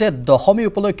দিছোঁ যে দশমী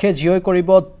উপলক্ষে জিঅ'ই কৰিব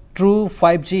ট্ৰু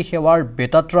 5G সেৱাৰ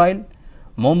বেটা ট্ৰায়েল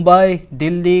মুম্বাই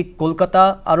দিল্লী কলকাতা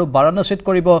আৰু বাৰাণসীত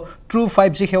কৰিব ট্ৰু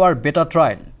 5G সেৱাৰ বেটা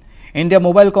trial India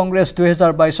mobile Congress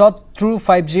 2022ত true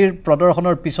 5Gৰ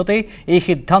প্ৰদৰ্শনৰ পিছতেই এই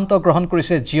সিদ্ধান্ত গ্ৰহণ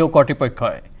কৰিছে জিঅ'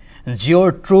 কৰ্তৃপক্ষই জিঅ'ৰ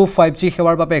ট্ৰু 5G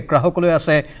সেৱাৰ বাবে গ্ৰাহকলৈ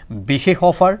আছে বিশেষ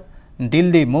অফাৰ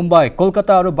দিল্লী মুম্বাই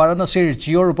কলকাতা আৰু বাৰাণসীৰ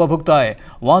জিঅ'ৰ উপভোক্তাই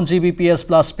 1 Gbps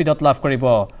প্লাছ স্পীডত লাভ কৰিব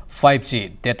 5G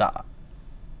ডেটা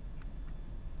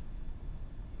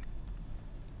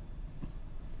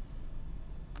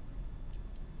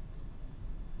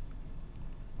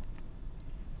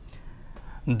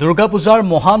দুৰ্গা পূজাৰ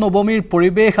মহানৱমীৰ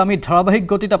পৰিৱেশ আমি ধাৰাবাহিক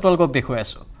গতিত আপোনালোকক দেখুৱাই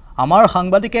আছোঁ আমাৰ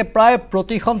সাংবাদিকে প্ৰায়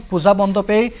প্ৰতিখন পূজা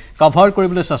মণ্ডপেই কভাৰ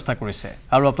কৰিবলৈ চেষ্টা কৰিছে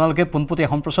আৰু আপোনালোকে পোনপটীয়া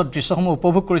সম্প্ৰচাৰ দৃশ্যসমূহ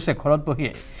উপভোগ কৰিছে ঘৰত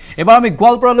বহিয়ে এবাৰ আমি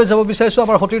গোৱালপাৰালৈ যাব বিচাৰিছোঁ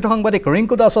আমাৰ সতীৰ্থ সাংবাদিক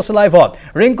ৰিংকু দাস আছে লাইভত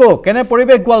ৰিংকু কেনে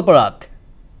পৰিৱেশ গোৱালপাৰাত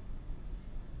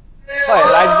হয়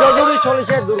ৰাজ্যজুৰি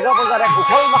চলিছে দুৰ্গা পূজাৰ এক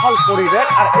উখল মাখল পৰিৱেশ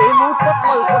আৰু এই মুহূৰ্তত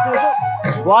মই উপস্থিত আছোঁ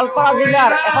গোৱালপাৰা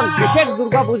জিলাৰ এখন বিশেষ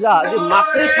দুৰ্গা পূজা যি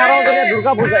মাতৃ শাৰদীয়া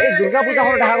দুৰ্গা পূজা এই দুৰ্গা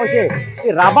পূজাখন দেখা গৈছে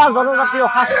ৰাভা জনজাতীয়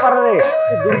সাজপাৰেৰে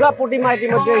দুৰ্গা প্ৰতিমা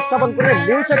ইতিমধ্যে স্থাপন কৰি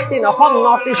News18 অসম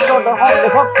নৰ্থ ইষ্টৰ দৰ্শক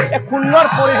দেখক এক সুন্দৰ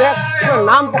পৰিৱেশ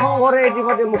নাম প্ৰসংগৰে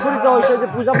ইতিমধ্যে মুখৰিত হৈছে যে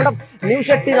পূজা মণ্ডপ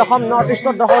News18 অসম নৰ্থ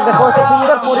ইষ্টৰ দৰ্শক দেখুৱাইছে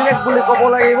সুন্দৰ পৰিৱেশ বুলি ক'ব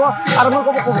লাগিব আৰু মই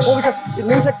ক'ব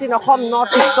News18 অসম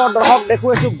নৰ্থ ইষ্টৰ দৰ্শক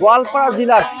দেখুৱাইছোঁ গোৱালপাৰা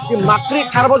জিলাৰ যি মাতৃ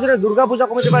সাৰ্বজনীন দুৰ্গা পূজা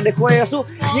কমিটিৰ পৰা দেখুৱাই আছোঁ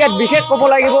ইয়াত বিশেষ ক'ব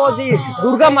লাগিব যি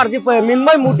দুৰ্গা মাৰ যি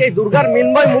মৃন্ময় মূৰ্তি দুৰ্গাৰ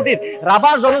মৃন্ময় মূৰ্তিত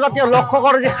ৰাভা জনজাতীয়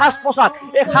লোকসকলৰ যি সাজ পোছাক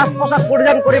এই সাজ পোছাক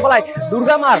পৰিধান কৰি পেলাই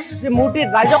দুৰ্গা মাৰ যি মূৰ্তিত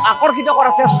ৰাইজক আকৰ্ষিত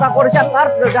কৰাৰ চেষ্টা কৰিছে তাৰ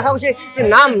দেখা গৈছে যে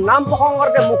নাম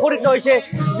প্ৰসংগতে মুখৰিত হৈছে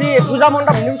যি পূজা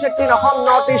মণ্ডপ News18 অসম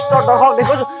নৰ্থ ইষ্টৰ দৰ্শক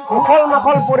দেখুৱাইছোঁ মুখল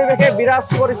মাখল পৰিৱেশে বিৰাজ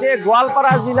কৰিছে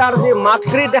গোৱালপাৰা জিলাৰ যি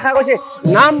মাতৃ দেখা গৈছে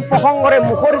নাম প্ৰসংগৰে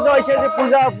মুখৰিত হৈছে যে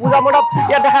পূজা মণ্ডপ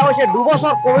ইয়াত দেখা গৈছে 2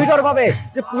 বছৰ কোভিডৰ বাবে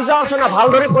যে পূজা অৰ্চনা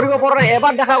ভালদৰে কৰিব পৰা নাই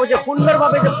এবাৰ দেখা গৈছে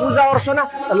সুন্দৰভাৱে যে পূজা অৰ্চনা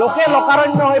লোকে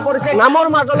লোকাৰণ্য হৈ পৰিছে নামৰ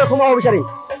মাজলৈ সোমাব বিচাৰিম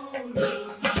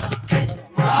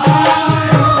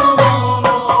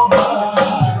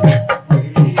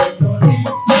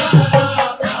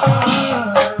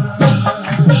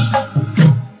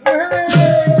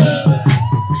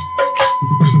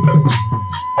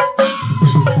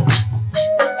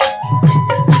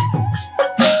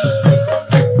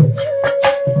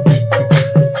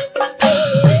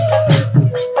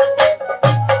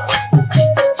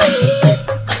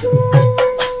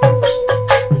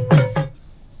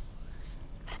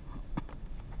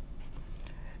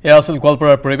এয়া আছিল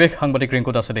গোৱালপাৰাৰ পৰিৱেশ সাংবাদিক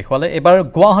ৰিংকু দাসে দেখুৱালে এবাৰ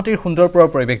গুৱাহাটীৰ সুন্দৰপুৰৰ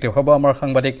পৰিৱেশ দেখুৱাব আমাৰ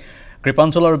সাংবাদিক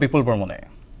কৃপাঞ্চল আৰু বিপুল বৰ্মনে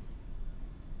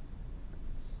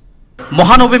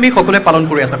মহানৱমী সকলোৱে পালন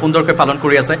কৰি আছে সুন্দৰকৈ পালন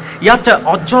কৰি আছে ইয়াত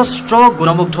অজস্ৰ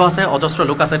গুণমুগ্ধ আছে অজস্ৰ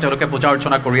লোক আছে তেওঁলোকে পূজা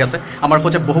অৰ্চনা কৰি আছে আমাৰ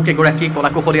সৈতে বহুকেইগৰাকী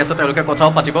কলাকুশলী আছে তেওঁলোকে কথাও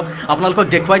পাতিব আপোনালোকক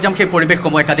দেখুৱাই যাম সেই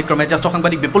পৰিৱেশসমূহ একাদিক্ৰমে জ্যেষ্ঠ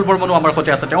সাংবাদিক বিপুল বৰ্মনো আমাৰ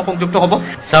সৈতে আছে তেওঁ সংযুক্ত হ'ব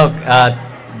চাওক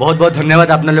বহুত বহুত ধন্যবাদ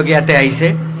আপোনালোকে ইয়াতে আহিছে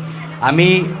আমি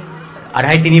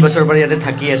 2.5-3 বছৰ পৰা ইয়াতে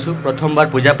থাকি আছোঁ প্ৰথমবাৰ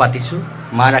পূজা পাতিছোঁ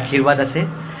মাৰ আশীৰ্বাদ আছে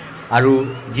আৰু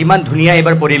যিমান ধুনীয়া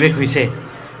এবাৰ পৰিৱেশ হৈছে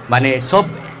মানে সব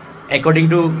একৰ্ডিং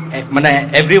টু মানে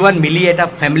এভৰিৱান মিলি এটা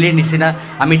ফেমিলিৰ নিচিনা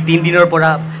আমি 3 দিনৰ পৰা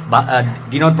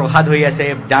দিনত প্ৰসাদ হৈ আছে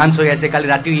ডান্স হৈ আছে কালি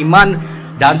ৰাতি ইমান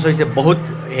ডান্স হৈছে বহুত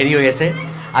হেৰি হৈ আছে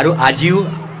আৰু আজিও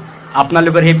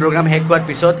আপোনালোকৰ সেই প্ৰগ্ৰাম শেষ হোৱাৰ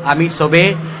পিছত আমি সবে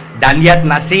ডান্ডিয়াত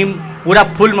নাচিম পুৰা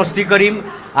ফুল মস্তি কৰিম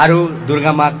আৰু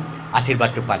দুৰ্গা মাক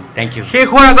আশীৰ্বাদটো পাম থ্যাংক ইউ শেষ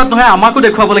হোৱাৰ আগত নহয় আমাকো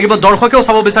দেখুৱাব লাগিব দৰ্শকেও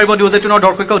চাব বিচাৰিব News18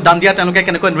 দৰ্শকেও ডান্ডিয়া তেওঁলোকে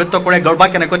কেনেকৈ নৃত্য কৰে গৰবা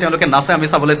কেনেকৈ তেওঁলোকে নাচে আমি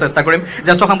চাবলৈ চেষ্টা কৰিম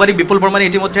জ্যেষ্ঠ সাংবাদিক বিপুল বৰ্মনে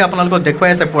ইতিমধ্যে আপোনালোকক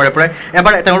দেখুৱাই আছে পৰে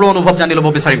এবাৰ তেওঁৰ অনুভৱ জানি ল'ব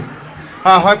বিচাৰিম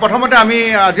হয় প্ৰথমতে আমি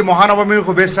আজি মহানৱমীৰ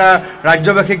শুভেচ্ছা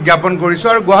ৰাজ্যবাসীক জ্ঞাপন কৰিছোঁ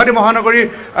আৰু গুৱাহাটী মহানগৰীৰ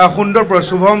সুন্দৰ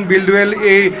শুভম বিলডুৱেল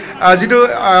এই যিটো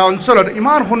অঞ্চলত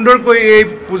ইমান সুন্দৰকৈ এই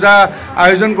পূজা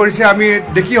আয়োজন কৰিছে আমি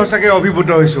দেখি সঁচাকৈ অভিভূত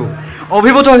হৈছোঁ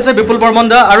অভিভূত হৈছে বিপুল বৰ্মন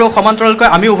দা আৰু সমান্তৰালকৈ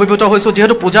আমি অভিভূত হৈছোঁ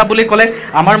যিহেতু পূজা বুলি ক'লে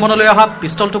আমাৰ মনলৈ অহা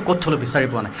পিষ্টলটো ক'ত থ'লো বিচাৰি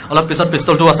পোৱা নাই অলপ পিছত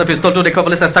পিষ্টলটো আছে পিষ্টলটো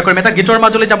দেখুৱাবলৈ চেষ্টা কৰিম এটা গীতৰ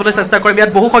মাজলৈ যাবলৈ চেষ্টা কৰিম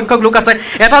ইয়াত বহু সংখ্যক লোক আছে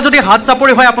এটা যদি হাত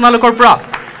চাপৰি হয় আপোনালোকৰ পৰা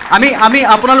আমি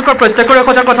আপোনালোকৰ প্ৰত্যেকৰে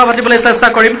সৈতে কথা পাতিবলৈ চেষ্টা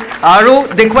কৰিম আৰু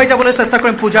দেখুৱাই যাবলৈ চেষ্টা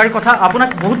কৰিম পূজাৰ কথা আপোনাক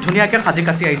বহুত ধুনীয়াকৈ সাজি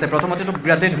কাচি আহিছে প্ৰথমতেতো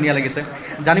বিৰাটেই ধুনীয়া লাগিছে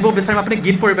জানিব বিচাৰিম আপুনি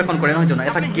গীত পৰিৱেশন কৰে নহয় জানো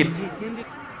এটা গীত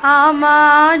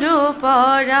আমারো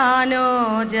পরানো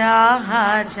যাহা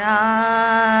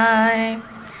যায়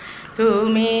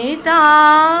তুমি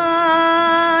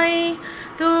তাই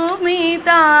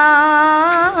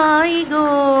গো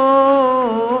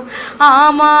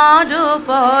আমারো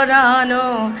পরানো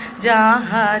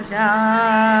যাহা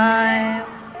যায়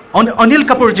অনিল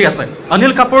কাপুৰ যি আছে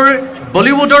অনিল কাপুৰ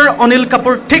বলিউডৰ অনিল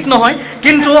কাপুৰ ঠিক নহয়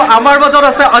কিন্তু আমাৰ মাজত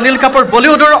আছে অনিল কাপুৰ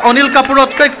বলিউডৰ অনিল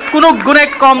কাপুৰতকৈ কোনো গুণে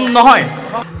কম নহয়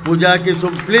पूजा की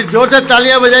प्लीज जोर से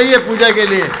तालियां बजाइए पूजा के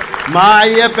लिए माँ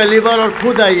आई है पहली बार और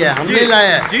खुद आई है हम नहीं लाए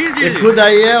हैं खुद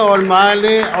आई है और माँ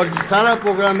ने और सारा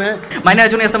प्रोग्राम है मैंने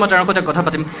एजनी ऐसे मचारों को कथा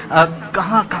पाती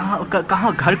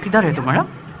कहाँ घर किधर है तुम्हारा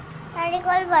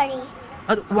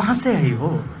वहाँ से आई हो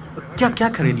क्या क्या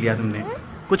खरीद लिया तुमने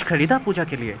कुछ खरीदा पूजा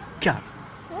के लिए क्या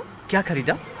क्या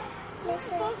खरीदा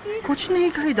कुछ नहीं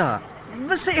खरीदा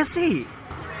बस ऐसे ही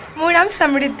मोर नाम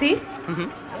समृद्धि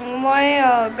মই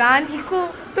গান শিকো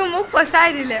তো মোক ফসাই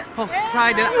দিলে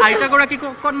আইতাগৰাকীক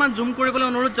অকণমান জুম কৰিবলৈ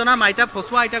অনুৰোধ জনাম আইতা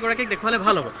ফসোৱা আইতাগৰাকীক দেখুৱালে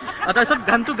ভাল হ'ব তাৰপিছত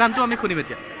গানটো আমি শুনিম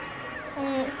এতিয়া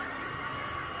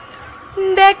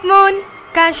দেখ মন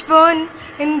কাশবন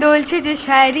দোলছে যে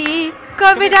শাড়ি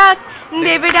কবে ডাক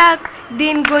দেবে ডাক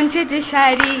দিন গুনছে যে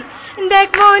শাড়ি দেখ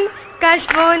মন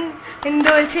কাশবন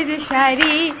দোলছে যে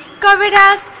শাড়ি কবে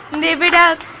ডাক দেবে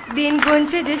ডাক দিন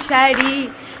গুনছে যে শাড়ি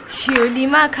শিউলি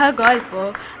মাখা গল্প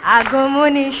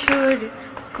আগমনের সুর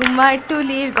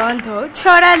কুমারটুলির গন্ধ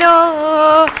ছড়ালো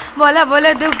বলা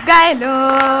বলা দুঃখ গাইলো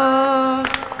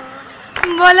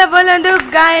বলা বলা দুঃখ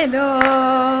গাইলো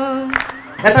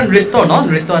এটা নৃত্য ন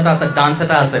নৃত্য এটা আছে ডান্স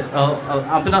এটা আছে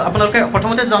আপোনালোকে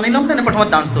প্ৰথমতে জানি ল'ম নে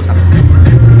প্ৰথমতে ডান্সটো চাম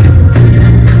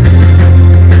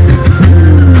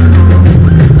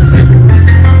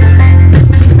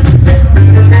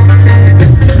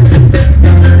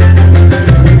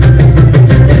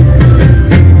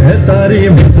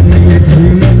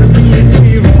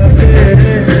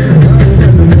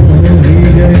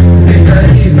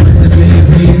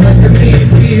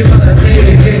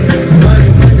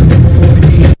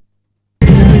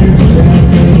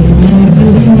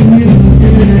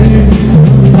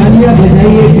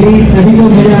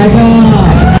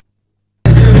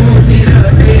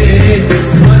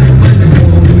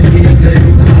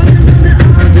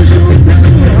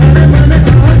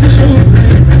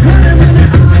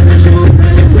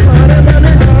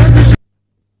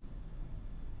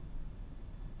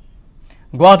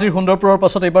গুৱাহাটীৰ সুন্দৰপুৰৰ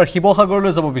পাছত এবাৰ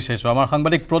শিৱসাগৰলৈ যাব বিচাৰিছো আমাৰ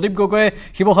সাংবাদিক প্ৰদীপ গগৈয়ে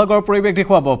শিৱসাগৰৰ পৰিৱেশ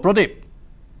দেখুৱাব প্ৰদীপ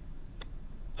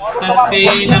नमस्ते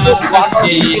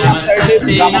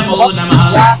नमो नमः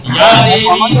या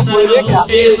देवी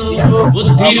सर्वभूतेषु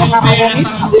बुद्धिरूपेण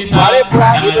संस्थिता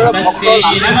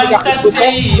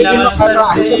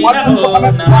नमस्ते नमो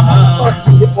नमः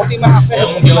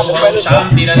ओम द्यौः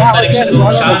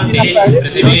शान्तिरन्तरिक्षतो शान्तिः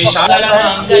पृथिवी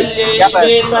शान्तिर्मङ्गल्ये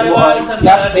शिवे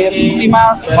सर्वार्थसाधके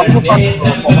शरण्ये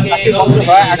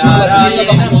त्र्यम्बके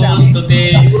नारायणे नमोस्तुते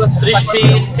सृष्टि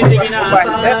स्थिति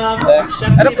विनाशाय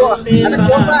शक्तिरूपे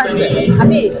सनातनी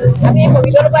আমি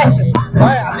কবিতাৰ পৰা আহিছো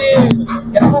হয় আমি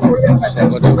কেনেকুৱা পৰিৱেশ পাইছো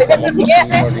পৰিৱেশটো ঠিকে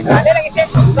আছে ভালে লাগিছে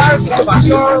তাৰ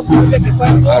বাছৰ পৰিৱেশ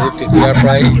দেখুৱাইছো আৰু তেতিয়াৰ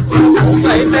প্ৰায়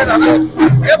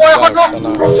এই বয়সত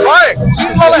হয় কি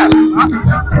ক'লে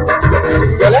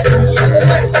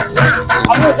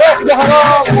আমি যে কিবা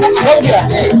দিয়া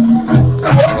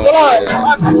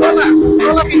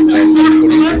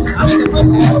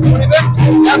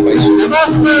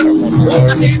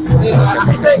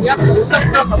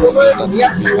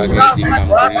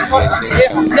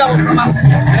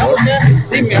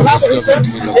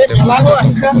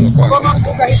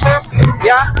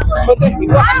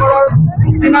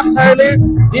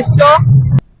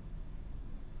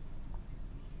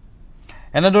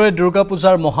এনেদৰে দুৰ্গা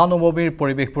পূজাৰ মহানৱমীৰ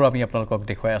পৰিৱেশবোৰ আমি আপোনালোকক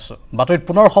দেখুৱাই আছো বাতৰিত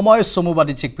পুনৰ সময় চমু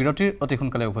বাণিজ্যিক বিৰতিৰ অতি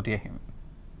সোনকালে উভতি আহিম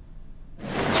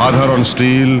সাধাৰণ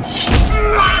ষ্টীল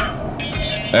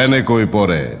এনেকৈ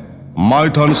পৰে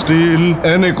মাইথন ষ্টীল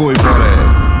এনেকৈ পৰে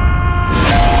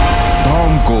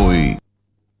ধমকৈ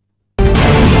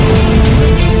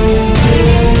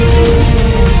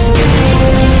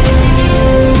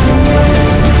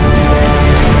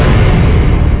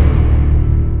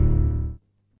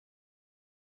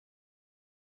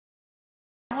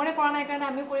কৰা নাই কাৰণে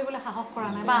আমি কৰিবলৈ সাহস কৰা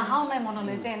নাই বা আহাও নাই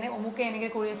মনলৈ যে এনে অমুকে এনেকে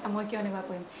কৰি আছে মই কিয় এনেকুৱা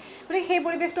কৰিম গতিকে সেই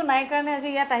পৰিৱেশটো নাই কাৰণে আজি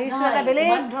ইয়াত আহিছো এটা বেলেগ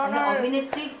ধৰণৰ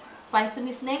অভিনেত্ৰী পাইছো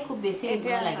নিচিনাই খুব বেছি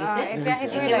লাগিছে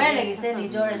একেবাৰে লাগিছে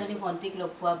নিজৰ এজনী ভণ্টিক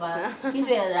লগ পোৱা বা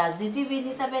কিন্তু ৰাজনীতিবিদ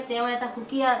হিচাপে তেওঁ এটা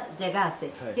সুকীয়া জেগা আছে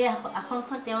সেই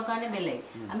আসনখন তেওঁৰ কাৰণে বেলেগ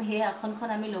আমি সেই আসনখন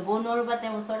আমি ল'ব নোৱাৰো বা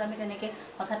তেওঁৰ ওচৰত আমি তেনেকে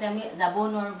হঠাতে আমি যাব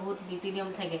নোৱাৰো বহুত নীতি নিয়ম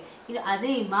থাকে কিন্তু আজি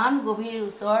ইমান গভীৰ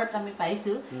ওচৰত আমি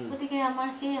পাইছো গতিকে আমাৰ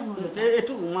সেই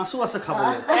এইটো মাছো আছে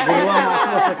খাবলৈ বৰুৱা মাছো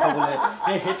আছে খাবলৈ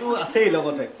সেইটো আছেই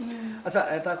লগতে আচ্ছা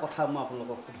এটা কথা মই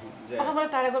আপোনালোকক সুধো যে প্ৰথমতে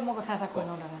তাৰ আগত মই কথা এটা কৈ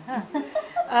লওঁ দাদা হা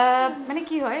মানে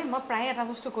কি হয় মই প্ৰায় এটা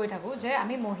বস্তু কৈ থাকো যে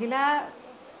আমি মহিলা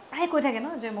প্ৰায় কৈ থাকে ন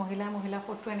যে মহিলা মহিলা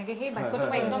শত্ৰু এনেকে সেই বাক্যটো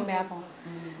মই একদম বেয়া পাওঁ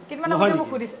কিন্তু মানে মোক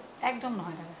সুধিছে একদম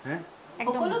নহয় দাদা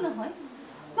একদম নহয়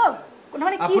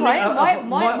মানে কি হয়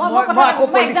মই কথা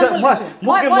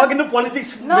মই কিন্তু পলিটিক্স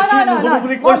বেছি নুশুনো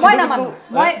বুলি কৈছিলো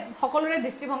মই সকলোৰে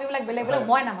দৃষ্টিভংগীবিলাক বেলেগ বেলেগ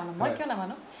মই নামানো মই কিয়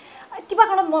নামানো কিবা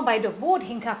কাৰণত মই বাইদেউ বহুত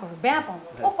হিংসা কৰোঁ বেয়া পাওঁ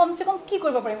কমচে কম কি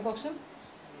কৰিব পাৰিম কওকচোন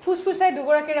ফুচফুচাই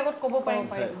দুগৰাকীৰ আগত ক'ব পাৰিম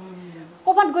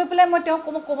ক'ৰবাত গৈ পেলাই মই তেওঁক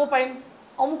ক'ব পাৰিম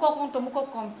অমুকক কওঁ তমুকক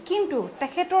কম কিন্তু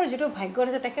তেখেতৰ যিটো ভাগ্য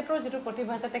আছে তেখেতৰ যিটো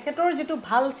প্ৰতিভা আছে তেখেতৰ যিটো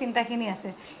ভাল চিন্তাখিনি আছে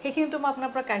সেইখিনিতো মই আপোনাৰ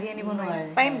পৰা কাঢ়ি আনিব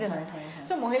পাৰিম জানো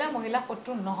চ' মহিলা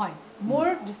শত্ৰু নহয় মোৰ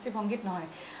দৃষ্টিভংগীত নহয়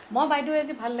মই বাইদেউ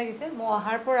আজি ভাল লাগিছে মই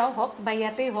অহাৰ পৰাও হওক বা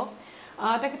ইয়াতেই হওক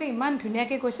তেখেতে ইমান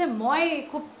ধুনীয়াকৈ কৈছে মই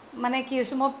খুব মানে কি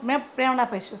হৈছোঁ মই প্ৰেৰণা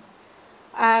পাইছোঁ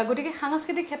গতিকে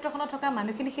সাংস্কৃতিক ক্ষেত্ৰখনত থকা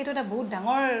মানুহখিনি সেইটো এটা বহুত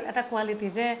ডাঙৰ এটা কোৱালিটি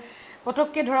যে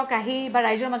পটককে ধৰক আহি বা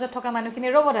ৰাইজৰ মাজত থকা মানুহখিনি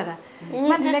ৰ'ব দাদা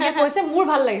ইমান ধুনীয়াকৈ কৈছে মোৰ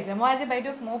ভাল লাগিছে মই আজি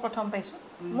বাইদেউক মই প্ৰথম পাইছোঁ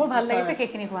মোৰ ভাল লাগিছে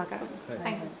সেইখিনি কোৱাৰ কাৰণে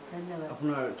থেংক ইউ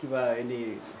আপোনাৰ কিবা এনেই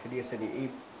হেৰি আছে নি এই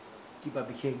কিবা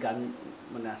বিশেষ গান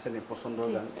মানে আছে নে পছন্দৰ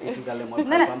গান এইটো গালে মই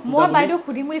ভাল পাম মই বাইদেউ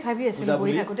খুদিম বুলি ভাবি আছিলোঁ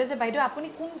বহি থাকোঁতে যে বাইদেউ আপুনি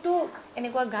কোনটো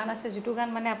এনেকুৱা গান আছে যিটো গান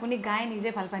মানে আপুনি গাই নিজে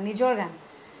ভাল পায় নিজৰ গান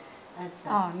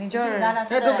নিজৰ গান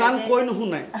আছে সেইটো গান কৈ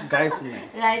নুশুনাই গাই শুনাই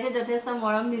ৰাইজে যথেষ্ট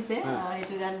মৰম দিছে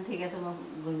এইটো গান ঠিক আছে মই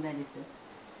গুণগাই দিছোঁ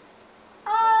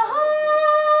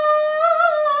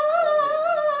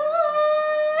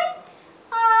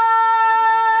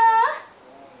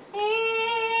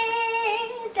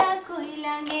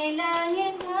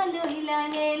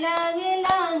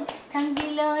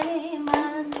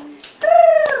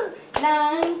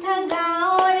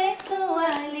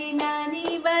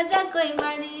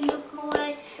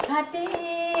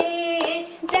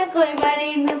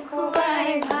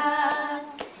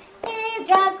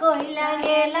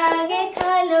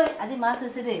আজি মাছ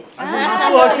হৈছে দেই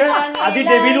আজি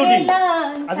দেৱীৰো দিন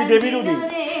আজি দেৱীৰো দিন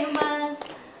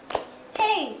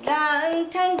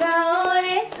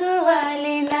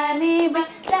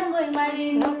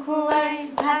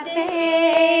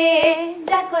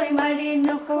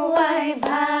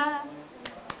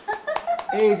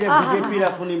এই যে বিজেপিৰ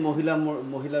আপুনি মহিলা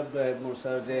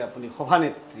মোৰ্চাৰ যে আপুনি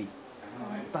সভানেত্ৰী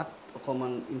তাত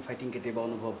অকণমান ইনফাইটিং কেতিয়াবা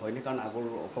অনুভৱ হয়নে কাৰণ আগৰ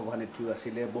সভানেত্ৰীও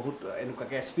আছিলে বহুত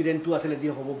এনেকুৱাকৈ এক্সপিৰিয়েঞ্চটো আছিলে যি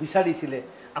হ'ব বিচাৰিছিলে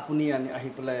আপুনি আহি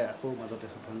পেলাই আকৌ মাজতে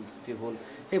সভানেত্ৰী হ'ল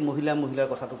সেই মহিলাৰ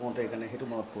কথাটো কওঁতে সেইকাৰণে সেইটো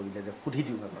মনত পৰিলে যে সুধি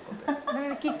দিওঁ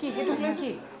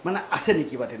মানে আছে নেকি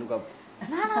কিবা তেনেকুৱা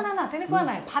না তেনেকুৱা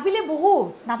নাই ভাবিলে বহুত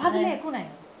নাভাবিলে একো নাই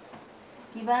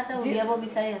কিবা এটা উলিয়াব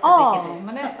বিচাৰি আছে তেখেতে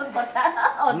মানে কথা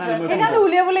সেইকাৰণে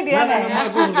উলিয়াবলৈ দিয়া নাই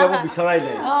উলিয়াব বিচৰাই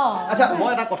নাই আচ্ছা মই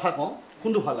এটা কথা কওঁ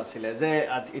কোনটো ভাল আছিলে যে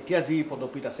এতিয়া যি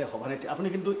পদবীত আছে সভানেত্ৰী আপুনি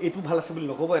কিন্তু এইটো ভাল আছে বুলি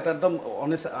নক'ব এটা একদম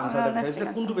অনেষ্ট আনচাৰ বিচাৰিছে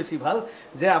কোনটো বেছি ভাল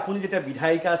যে আপুনি যেতিয়া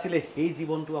বিধায়িকা আছিলে সেই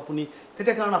জীৱনটো আপুনি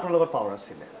তেতিয়া কাৰণ আপোনাৰ লগত পাৱাৰ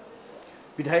আছিলে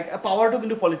বিধায়ক পাৱাৰটো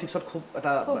কিন্তু পলিটিক্সত খুব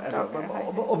এটা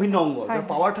অভিন্ন অংগ যে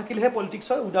পাৱাৰ থাকিলেহে পলিটিক্স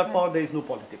হয় উইদাউট পাৱাৰ দেৰ ইজ নো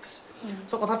পলিটিক্স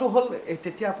চ' কথাটো হ'ল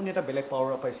তেতিয়া আপুনি এটা বেলেগ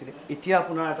পাৱাৰ পাইছিলে এতিয়া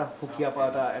আপোনাৰ এটা সুকীয়া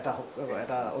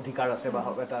এটা অধিকাৰ আছে বা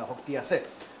এটা শক্তি আছে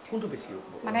কোনটো বেছি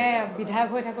মানে বিধায়ক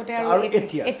হৈ থাকোঁতে আৰু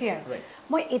এতিয়া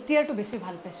মই এতিয়াৰটো বেছি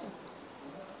ভাল পাইছোঁ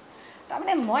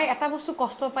তাৰমানে মই এটা বস্তু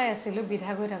কষ্ট পাই আছিলোঁ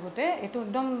বিধায়ক হৈ থাকোঁতে এইটো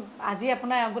একদম আজি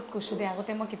আপোনাৰ আগত কৈছোঁ দেই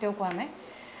আগতে মই কেতিয়াও কোৱা নাই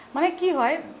মানে কি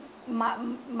হয়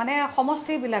মানে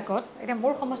সমষ্টিবিলাকত এতিয়া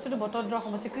মোৰ সমষ্টিটো বটদ্ৰ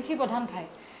সমষ্টি কৃষি প্ৰধান ঠাই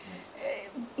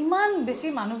ইমান বেছি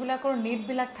মানুহবিলাকৰ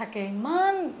নিডবিলাক থাকে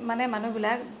ইমান মানে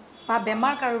মানুহবিলাক বা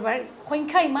বেমাৰ কাৰোবাৰ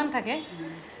সংখ্যা ইমান থাকে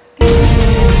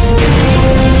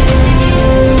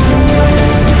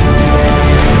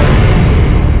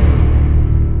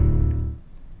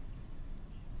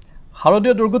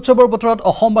শাৰদীয় দুৰ্গোৎসৱৰ বতৰত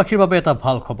অসমবাসীৰ বাবে এটা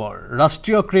ভাল খবৰ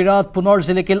ৰাষ্ট্ৰীয় ক্ৰীড়াত পুনৰ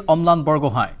জিলিকিল অম্লান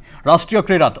বৰগোহাঁই ৰাষ্ট্ৰীয়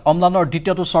ক্ৰীড়াত অম্লানৰ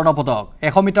দ্বিতীয়টো স্বৰ্ণ পদক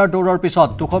 100 মিটাৰ দৌৰৰ পিছত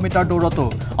 200 মিটাৰ দৌৰতো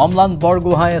অম্লান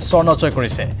বৰগোহাঁয়ে স্বৰ্ণ জয়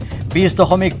কৰিছে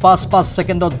 20.55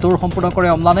 ছেকেণ্ডত দৌৰ সম্পূৰ্ণ কৰে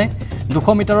অম্লানে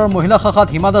 200 মিটাৰৰ মহিলা শাখাত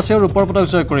হিমা দাসেও ৰূপৰ পদক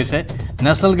জয় কৰিছে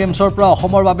নেশ্যনেল গেমছৰ পৰা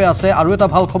অসমৰ বাবে আছে আৰু এটা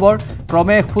ভাল খবৰ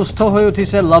ক্ৰমে সুস্থ হৈ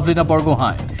উঠিছে লাভলীনা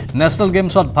বৰগোহাঁই নেশ্যনেল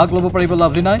গেমছত ভাগ ল'ব পাৰিব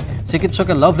লাভলীনাই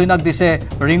চিকিৎসকে লাভলীনাক দিছে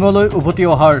ৰিঙলৈ উভতি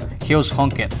অহাৰ সেউজ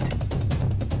সংকেত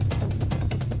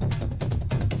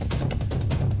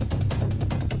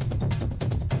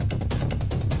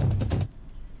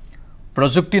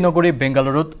প্ৰযুক্তি নগৰী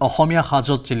বেংগালুৰুত অসমীয়া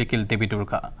সাজত জিলিকিল দেৱী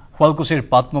দুৰ্গা শুৱালকুছিৰ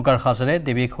পাটমুগাৰ সাজেৰে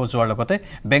দেৱীক সজোৱাৰ লগতে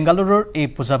বেংগালুৰুৰ এই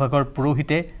পূজাভাগৰ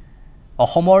পুৰোহিতে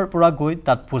অসমৰ পৰা গৈ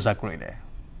তাত পূজা কৰিলে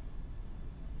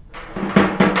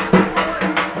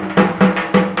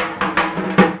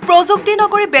প্ৰযুক্তি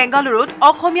নগৰী বেংগালুৰুত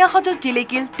অসমীয়া সাজত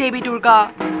জিলিকিল দেৱী দুৰ্গা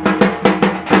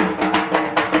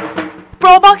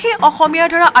প্ৰবাসী অসমীয়াৰ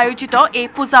দ্বাৰা আয়োজিত এই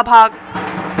পূজাভাগ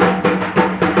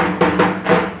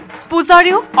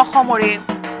পূজাৰীও অসমৰে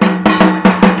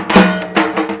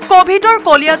কোভিডৰ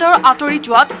কলিয়াদৰ আঁতৰি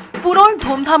যোৱাত পুনৰ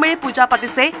ধুমধামেৰে পূজা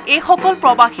পাতিছে এইসকল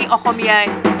প্ৰবাসী অসমীয়াই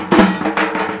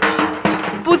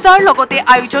পূজাৰ লগতে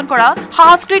আয়োজন কৰা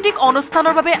সাংস্কৃতিক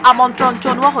অনুষ্ঠানৰ বাবে আমন্ত্ৰণ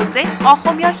জনোৱা হৈছে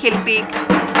অসমীয়া শিল্পীক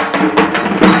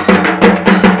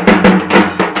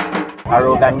আৰু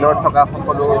বেংগলোৰত থকা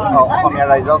সকলো অসমীয়া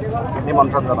ৰাইজক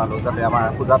নিমন্ত্ৰণ জনালোঁ যাতে আমাৰ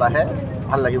পূজাত আহে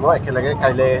ভাল লাগিব একেলগে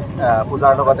কাইলৈ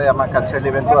পূজাৰ লগতে আমাৰ কালচাৰেল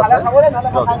ইভেণ্টো আছে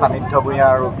য'ত সান্নিধ্য ভূঞা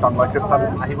আৰু তন্ময় কীৰ্তন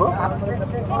আহিব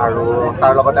আৰু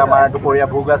তাৰ লগতে আমাৰ দুপৰীয়া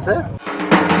ভোগ আছে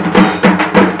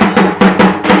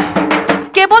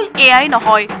কেৱল এয়াই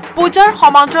নহয় পূজাৰ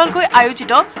সমান্তৰালকৈ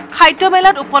আয়োজিত খাদ্য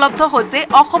মেলাত উপলব্ধ হৈছে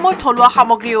অসমৰ থলুৱা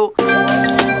সামগ্ৰীও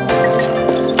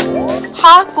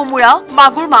হাঁহ কোমোৰা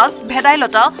মাগুৰ মাছ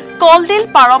ভেদাইলতা কলডিল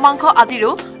পাৰ মাংস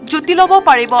আদিৰো জুতি ল'ব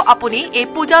পাৰিব আপুনি এই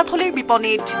পূজাথলীৰ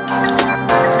বিপণীত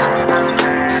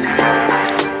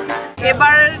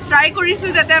এবাৰ ট্ৰাই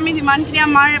কৰিছোঁ যাতে আমি যিমানখিনি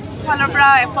আমাৰ ফালৰ পৰা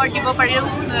এফৰ্ট দিব পাৰিও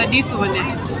দিছোঁ মানে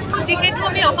যিহেতু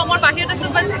আমি অসমৰ বাহিৰত আছোঁ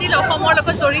বাট ষ্টিল অসমৰ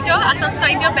লগত জড়িত আছাম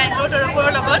ষ্টাইট অফ বেংগলোৰ তৰফৰ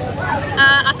লগত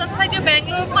আছাম ষ্টাইট অফ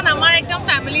বেংগলোৰখন আমাৰ একদম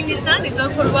ফেমিলিৰ নিচিনা নিজৰ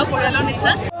ঘৰুৱা পৰিয়ালৰ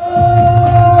নিচিনা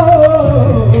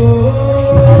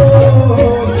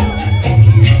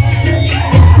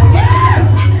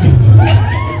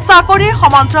চাকৰিৰ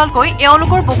সমান্তৰালকৈ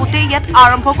এওঁলোকৰ বহুতেই ইয়াত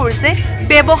আৰম্ভ কৰিছে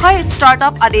ব্যৱসায়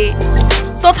ষ্টাৰ্টআপ আদি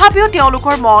তথাপিও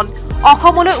তেওঁলোকৰ মন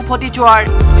অসমলৈ উভতি যোৱাৰ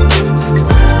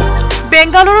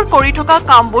বেংগালুৰুত কৰি থকা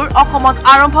কামবোৰ অসমত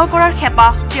আৰম্ভ কৰাৰ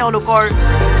হেঁপাহ তেওঁলোকৰ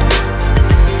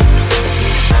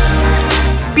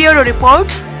bureau report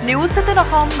news 18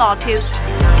 Assam north east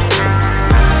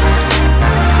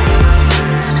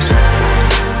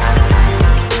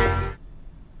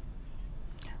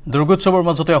দুৰ্গোৎসৱৰ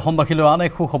মাজতে অসমবাসীলৈ আন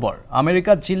এক সুখবৰ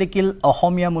আমেৰিকাত জিলিকিল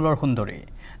অসমীয়া মূলৰ সুন্দৰী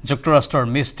যুক্তৰাষ্ট্ৰৰ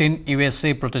মিছ টিন USA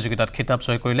প্ৰতিযোগিতাত খিতাপ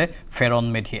জয় কৰিলে ফেৰন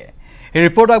মেধিয়ে এই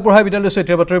ৰিপৰ্ট আগবঢ়াই বিদায় লৈছোঁ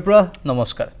এতিয়া বাতৰিৰ পৰা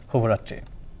নমস্কাৰ শুভৰাত্ৰি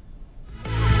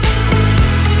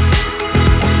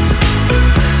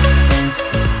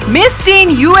মিছ টিন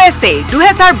USA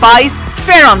 2022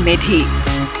 ফেৰন মেধি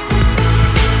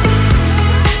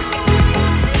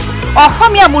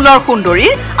অসমীয়া মূলৰ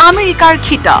সুন্দৰীৰ আমেৰিকাৰ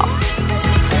খিতাপ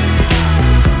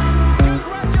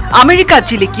আমেৰিকাত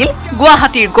জিলিকিল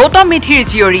গুৱাহাটীৰ গৌতম মেধিৰ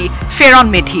জীয়ৰী ফেৰন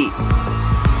মেধি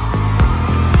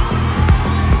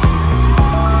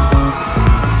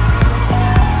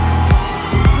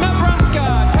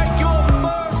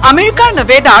আমেৰিকাৰ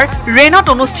নেভাডাৰ ৰেনত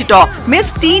অনুষ্ঠিত মিছ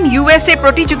টিন USA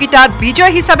প্ৰতিযোগিতাত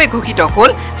বিজয় হিচাপে ঘোষিত হ'ল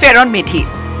ফেৰন মেধি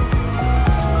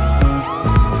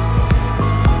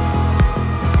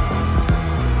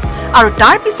আৰু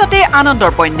তাৰ পিছতে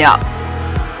আনন্দৰ পন্যা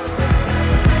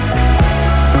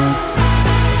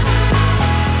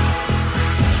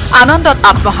আনন্দত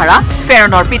আত্মহাৰা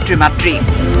ফেৰনৰ পিতৃ মাতৃ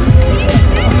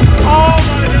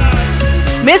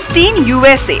মিছ টিন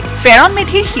USA ফেৰন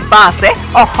মেধিৰ শিপা আছে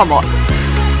অসমত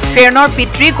ফেৰনৰ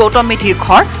পিতৃ গৌতম মেধিৰ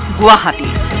ঘৰ গুৱাহাটী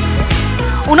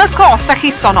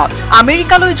 1988 চনত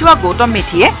আমেৰিকালৈ যোৱা গৌতম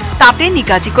মেধিয়ে তাতে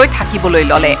নিগাজিকৈ থাকিবলৈ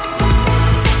ললে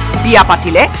বিয়া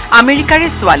পাতিলে আমেৰিকাৰে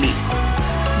ছোৱালী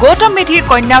গৌতম মেধিৰ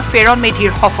কন্যা ফেৰন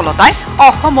মেধিৰ সফলতাই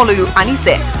অসমলৈও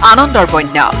আনিছে আনন্দৰ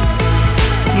বন্যা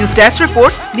News Desk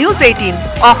Report, News 18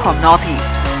 Assam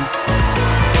Northeast.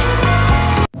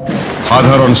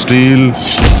 সাধাৰণ স্টিল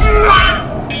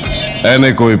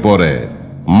এনেকৈ পৰে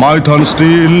মাইথন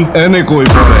স্টিল এনেকৈ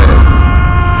পৰে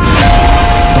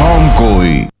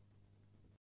ধমকৈ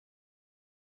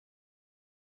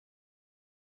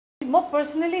মই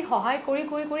পাৰ্সোনালি সহায়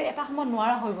কৰি এটা সময়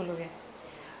নোৱাৰা হৈ গ'লোগে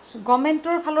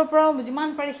গভৰ্ণমেণ্টৰ ফালৰ পৰা যিমান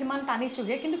পাৰি সিমান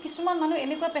টানিছোগে কিন্তু কিছুমান মানুহ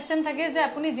এনেকুৱা পেচেণ্ট থাকে যে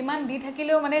আপুনি যিমান দি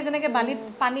থাকিলেও মানে যেনেকৈ বালিত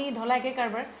পানী ঢলাইকে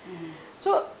কাৰবাৰ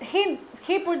সো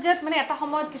সেই পৰ্যায়ত মানে এটা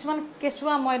সময়ত কিছুমান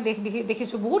কেঁচুৱা মই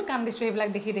দেখিছোঁ বহুত কান্দিছোঁ এইবিলাক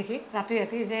দেখি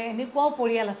ৰাতি যে এনেকুৱাও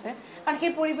পৰিয়াল আছে কাৰণ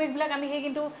সেই পৰিৱেশবিলাক আমি সেই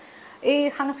কিন্তু এই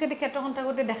সাংস্কৃতিক ক্ষেত্ৰখন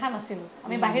থাকোঁতে দেখা নাছিলোঁ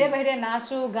আমি বাহিৰে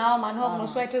নাচোঁ গাঁও মানুহক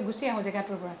নচুৱাই থৈ গুচি আহোঁ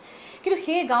জেগাটোৰ পৰা কিন্তু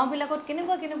সেই গাঁওবিলাকত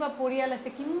কেনেকুৱা পৰিয়াল আছে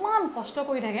কিমান কষ্ট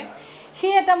কৰি থাকে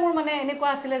সেই এটা মোৰ মানে এনেকুৱা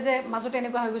আছিলে যে মাজতে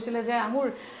এনেকুৱা হৈ গৈছিলে যে মোৰ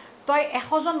তই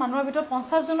 100 জন মানুহৰ ভিতৰত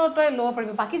 50 জনৰ তই ল'ব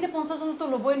পাৰিবি বাকি যে 50 জন তো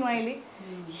ল'বই নোৱাৰিলি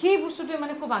সেই বস্তুটোৱে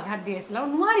মানে খুব আঘাত দি আছিল আৰু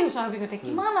নোৱাৰিও স্বাভাৱিকতে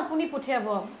কিমান আপুনি পঠিয়াব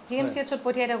GMCHত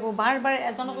পঠিয়াই থাকো বাৰ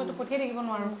এজনকতো পঠিয়াই থাকিব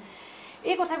নোৱাৰো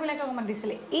এই কথাবিলাকে অকমান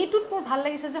দিছিলে এইটোত মোৰ ভাল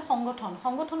লাগিছে যে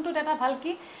সংগঠনটোত এটা ভাল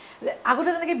কি আগতে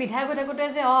যেনেকৈ বিধায়ক হৈ থাকোঁতে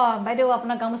যে বাইদেউ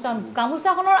আপোনাৰ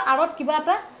গামোচাখনৰ আঁৰত কিবা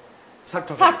এটা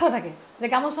স্বাৰ্থ থাকে যে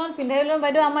গামোচাখন পিন্ধাই লৈ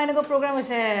বাইদেউ আমাৰ এনেকুৱা প্ৰগ্ৰাম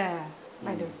হৈছে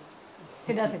বাইদেউ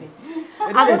চিধা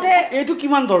আগতে এইটো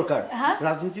কিমান দৰকাৰ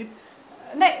ৰাজনীতিত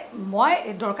নাই মই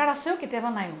দৰকাৰ আছেও কেতিয়াবা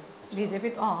নাইও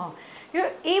বিজেপিত কিন্তু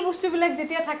এই বস্তুবিলাক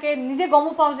যেতিয়া থাকে নিজে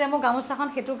গমো পাওঁ যে মোৰ গামোচাখন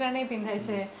সেইটোৰ কাৰণেই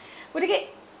পিন্ধাইছে গতিকে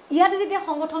ইয়াতে যেতিয়া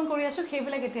সংগঠন কৰি আছোঁ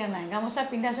সেইবিলাক এতিয়া নাই গামোচা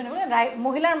পিন্ধাইছোঁ মানে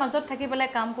মহিলাৰ মাজত থাকি পেলাই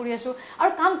কাম কৰি আছোঁ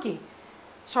আৰু কাম কি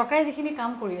চৰকাৰে যিখিনি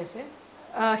কাম কৰি আছে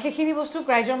সেইখিনি বস্তু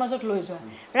ৰাইজৰ মাজত লৈ যোৱা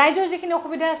ৰাইজৰ যিখিনি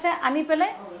অসুবিধা আছে আনি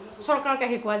পেলাই চৰকাৰক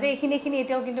আহি কোৱা যে এইখিনি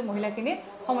এতিয়াও কিন্তু মহিলাখিনি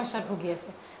সমস্যাত ভুগি আছে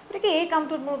গতিকে এই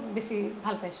কামটোত মোৰ বেছি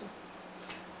ভাল পাইছোঁ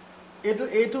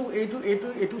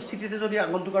এইটো স্থিতিতে যদি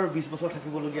আগন্তুক আৰু 20 বছৰ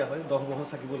থাকিবলগীয়া হয় 10 বছৰ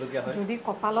থাকিবলগীয়া হয় যদি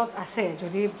কপালত আছে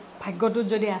যদি ভাগ্যটোত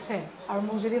যদি আছে আৰু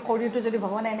মোক যদি শৰীৰটো যদি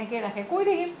ভগৱানে এনেকৈ ৰাখে কৈ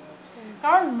থাকিম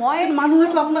কাৰণ মই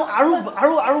মানুহেতো আপোনাক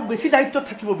আৰু বেছি দায়িত্বত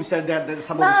থাকিব বিচাৰে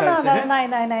চাব বিচাৰিছে নাই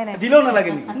দিলেও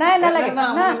নালাগে নেকি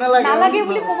নালাগে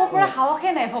বুলি ক'ব পৰা সাহসে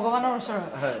নাই ভগৱানৰ ওচৰত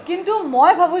কিন্তু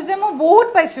মই ভাবোঁ যে মই বহুত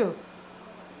পাইছোঁ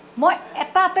মই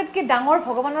এটা আটাইতকৈ ডাঙৰ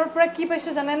ভগৱানৰ পৰা কি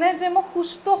পাইছোঁ জানেনে যে মই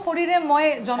সুস্থ শৰীৰে মই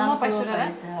জন্ম পাইছোঁ দাদা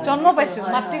জন্ম পাইছোঁ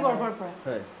মাতৃগৰ্ভৰ পৰা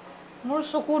মোৰ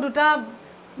চকু দুটা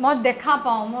মই দেখা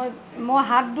পাওঁ মোৰ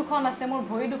হাত দুখন আছে মোৰ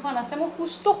ভৰি দুখন আছে মই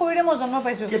সুস্থ শৰীৰে মই জন্ম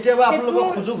পাইছোঁ কেতিয়াবা আপোনালোকক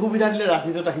সুযোগ সুবিধা দিলে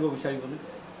ৰাজনীতিত আহিব বিচাৰিবনে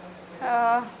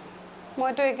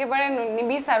মইতো একেবাৰে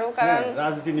নিবিচাৰো কাৰণ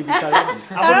ৰাজনীতি নিবিচাৰে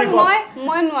কাৰণ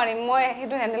মই নোৱাৰিম মই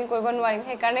সেইটো হেণ্ডেল কৰিব নোৱাৰিম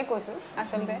সেইকাৰণে কৈছোঁ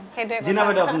আচলতে সেইটোৱে জিনা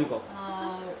বাইদেউ আপুনি কওক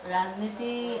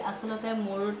ৰাজনীতি আচলতে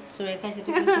মোৰ সুৰেখাই যেটো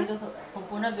কৈছিল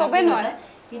সম্পূৰ্ণ সবে নোৱাৰে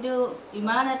কিন্তু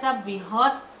ইমান এটা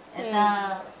বৃহৎ এটা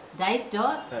দায়িত্ব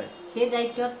সেই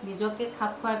দায়িত্বত নিজকে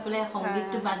খাপ খুৱাই পেলাই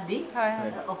সংগীতটো বাদ দি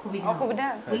অসুবিধা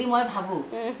বুলি মই ভাবো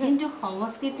কিন্তু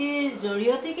সংস্কৃতিৰ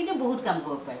জৰিয়তে কিন্তু বহুত কাম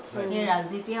কৰিব পাৰি এই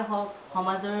ৰাজনীতিয়ে হওক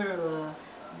সমাজৰ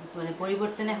মানে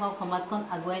পৰিৱৰ্তনে হওক সমাজখন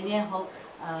আগুৱাই নিয়ে হওক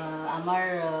আমাৰ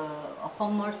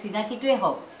অসমৰ চিনাকিটোৱে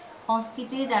হওক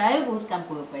সংস্কৃতিৰ দ্বাৰাও বহুত কাম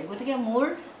কৰিব পাৰি গতিকে মোৰ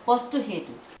পথটো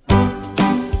সেইটো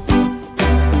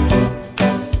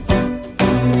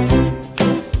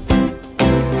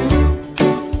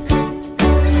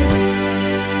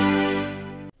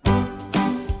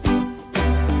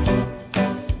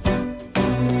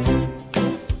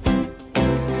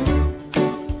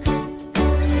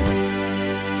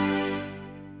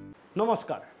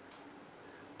নমস্কাৰ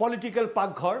পলিটিক্যাল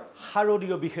পাকঘৰ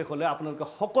শাৰদীয় বিশেষলৈ আপোনালোক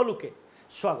সকলোকে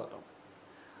স্বাগতম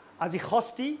আজি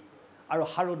ষষ্ঠী আৰু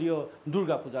শাৰদীয়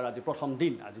দুৰ্গা পূজাৰ আজি প্ৰথম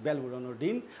দিন আজি বেলবুৰণৰ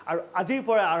দিন আৰু আজিৰ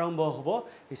পৰা আৰম্ভ হ'ব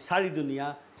এই চাৰিদিনীয়া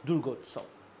দুৰ্গোৎসৱ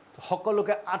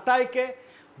সকলোকে আটাইকে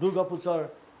দুৰ্গা পূজাৰ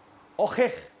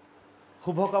অশেষ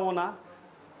শুভকামনা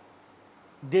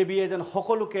দেৱীয়ে যেন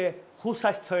সকলোকে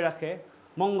সুস্বাস্থ্যই ৰাখে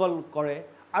মংগল কৰে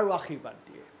আৰু আশীৰ্বাদ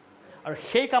দিয়ে আৰু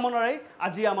সেই কামনাৰে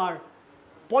আজি আমাৰ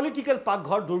পলিটিক্যাল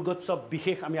পাকঘৰ দুৰ্গোৎসৱ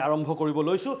বিশেষ আমি আৰম্ভ কৰিব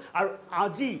লৈছোঁ আৰু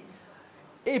আজি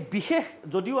এই বিশেষ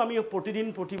যদিও আমি প্ৰতিদিন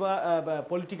প্ৰতিভা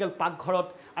পলিটিক্যাল পাকঘৰত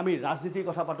আমি ৰাজনীতিৰ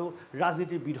কথা পাতোঁ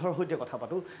ৰাজনীতিবিদৰ সৈতে কথা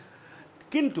পাতোঁ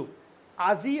কিন্তু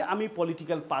আজি আমি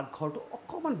পলিটিক্যাল পাকঘৰটো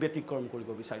অকণমান ব্যতিক্ৰম কৰিব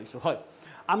বিচাৰিছোঁ হয়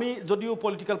আমি যদিও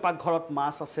পলিটিক্যাল পাকঘৰত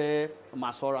মাছ আছে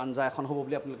মাছৰ আঞ্জা এখন হ'ব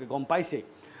বুলি আপোনালোকে গম পাইছেই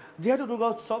যিহেতু দুৰ্গা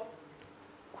উৎসৱ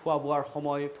খোৱা বোৱাৰ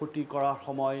সময় ফূৰ্তি কৰাৰ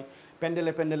সময়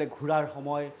পেণ্ডেলে পেণ্ডেলে ঘূৰাৰ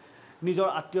সময় নিজৰ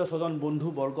আত্মীয় স্বজন বন্ধু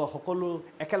বৰ্গ সকলো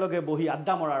একেলগে বহি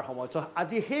আড্ডা মৰাৰ সময়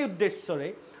আজি সেই উদ্দেশ্যৰে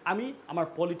আমি আমাৰ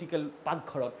পলিটিক্যাল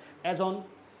পাকঘৰত এজন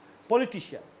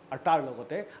পলিটিচিয়ান আৰু তাৰ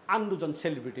লগতে আন দুজন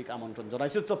সেলিব্ৰিটিক আমন্ত্ৰণ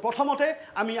জনাইছোঁ প্ৰথমতে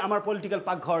আমি আমাৰ পলিটিক্যাল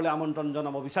পাকঘৰলৈ আমন্ত্ৰণ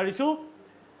জনাব বিচাৰিছোঁ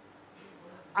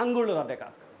আঙ্গুৰলতা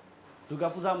ডেকাক দুর্গা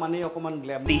পূজা মানে অকমান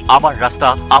গ্ল্যাম আমার রাস্তা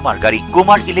আমার গাড়ি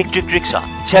কুমার ইলেকট্রিক রিক্সা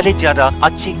চ্যালেঞ্জ ज़्यादा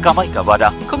अच्छी कमाई का वादा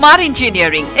Kumar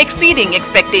Engineering exceeding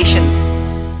expectations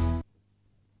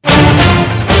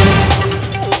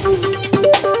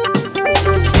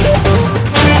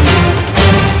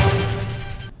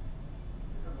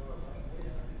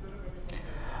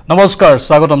নমস্কাৰ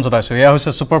স্বাগতম জনাইছোঁ এয়া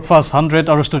হৈছে সুপাৰফাষ্ট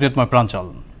 100 আৰু ষ্টুডিঅ'ত মই প্ৰাঞ্জল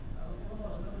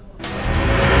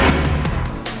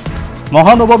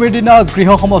মহানৱমীৰ দিনা গৃহ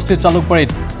সমষ্টিত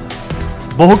জালুকবাৰীত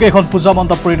বহুকেইখন পূজা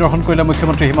মণ্ডপ পৰিদৰ্শন কৰিলে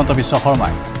মুখ্যমন্ত্ৰী হিমন্ত বিশ্ব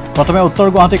শৰ্মাই প্ৰথমে উত্তৰ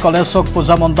গুৱাহাটী কলেজ চক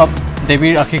পূজা মণ্ডপ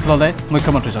দেৱীৰ আশীষ ল'লে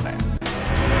মুখ্যমন্ত্ৰীজনে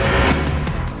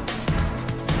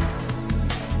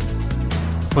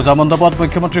পূজা মণ্ডপত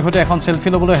মুখ্যমন্ত্ৰীৰ সৈতে এখন সেলফি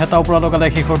ল'বলৈ হেতা ওপৰা লগালে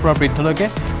শিশুৰ পৰা বৃদ্ধলৈকে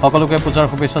সকলোকে পূজাৰ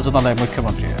শুভেচ্ছা জনালে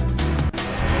মুখ্যমন্ত্ৰীয়ে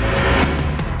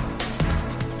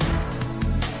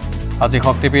আজি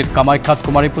শক্তিপীঠ কামাখ্যাত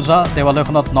কুমাৰী পূজা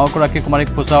দেৱালয়খনত 9 গৰাকী কুমাৰীক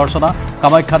পূজা অৰ্চনা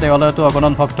কামাখ্যা দেৱালয়তো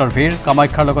অগণন ভক্তৰ ভিৰ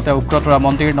কামাখ্যাৰ লগতে উগ্ৰতৰা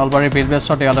মন্দিৰ নলবাৰীৰ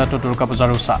বিলবেশ্বৰ দেৱালয়তো দুৰ্গা পূজাৰ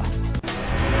উৎসাহ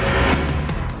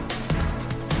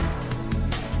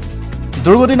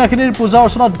দুৰ্গদিনাখিনিৰ পূজা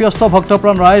অৰ্চনাত ব্যস্ত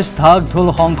ভক্তপ্ৰাণ ৰাইজ ঢাক ঢোল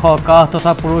শংখ কাহ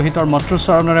তথা পুৰোহিতৰ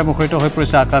মন্ত্ৰোচ্চাৰণেৰে মুখৰিত হৈ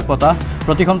পৰিছে আকাশ বতাহ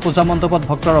প্ৰতিখন পূজা মণ্ডপত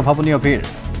ভক্তৰ অভাৱনীয় ভিৰ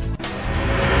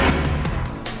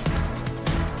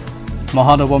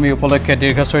মহানৱমী উপলক্ষে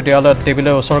দীৰ্ঘেশ্বৰী দেৱালয়ত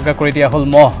দেৱীলৈ উৎসৰ্গা কৰি দিয়া হ'ল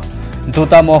মহ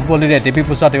দুটা মহ বলিৰে দেৱী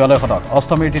পূজা দেৱালয়খনত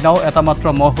অষ্টমীৰ দিনাও এটা মাত্ৰ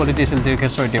মহ বলি দিছিল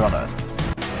দীৰ্ঘেশ্বৰী দেৱালয়ত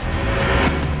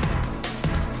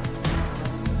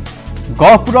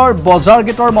গহপুৰৰ বজাৰ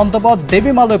গেটৰ মণ্ডপত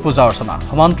দেৱী মালৈ পূজা অৰ্চনা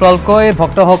সমান্তৰালকৈ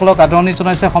ভক্তসকলক আদৰণি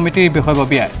জনাইছে সমিতিৰ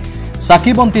বিষয়ববীয়াই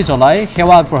চাকি বন্তি জ্বলাই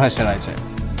সেৱা আগবঢ়াইছে ৰাইজে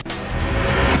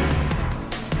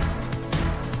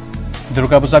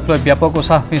দুৰ্গা পূজাক লৈ ব্যাপক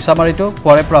উৎসাহ মিছামাৰীতো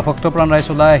পুৱাৰে পৰা ভক্তপ্ৰাণ ৰাইজ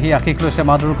ওলাই আহি আশীষ লৈছে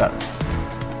মা দুৰ্গাৰ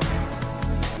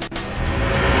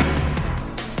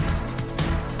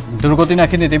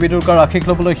দুৰ্গদিনাখিনি দেৱী দুৰ্গাৰ আশীষ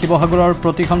ল'বলৈ শিৱসাগৰৰ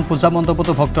প্ৰতিখন পূজা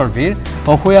মণ্ডপতো ভক্তৰ ভিৰ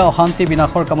অসূয়া অশান্তি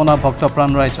বিনাশৰ কামনা ভক্তপ্ৰাণ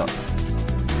ৰাইজৰ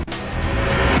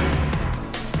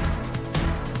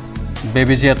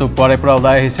বেবিজিয়াতো পুৱাৰে পৰা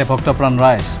ওলাই আহিছে ভক্তপ্ৰাণ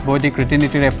ৰাইজ বৈদিক ৰীতি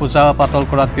নীতিৰে পূজা পাতল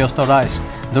কৰাত ব্যস্ত ৰাইজ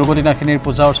দুৰ্গদিনাখিনিৰ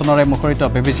পূজা অৰ্চনাৰে মুখৰিত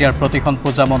বেবিজিয়াৰ প্ৰতিখন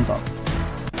পূজা মণ্ডপ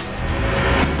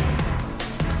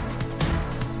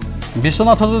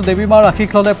বিশ্বনাথতো দেৱী মাৰ আশীষ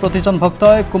ল'লে প্ৰতিজন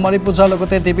ভক্তই কুমাৰী পূজাৰ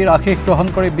লগতে দেৱীৰ আশীষ গ্ৰহণ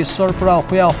কৰি বিশ্বৰ পৰা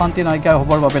অসূয়া অশান্তি নাইকিয়া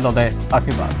হ'বৰ বাবে ল'লে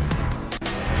আশীৰ্বাদ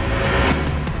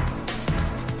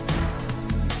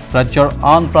ৰাজ্যৰ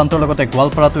আন প্ৰান্তৰ লগতে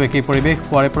গোৱালপাৰাতো একেই পৰিৱেশ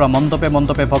পুৱাৰে পৰা মণ্ডপে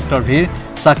মণ্ডপে ভক্তৰ ভিৰ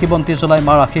চাকি বন্তি জ্বলাই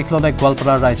মাৰ আশীষ ল'লে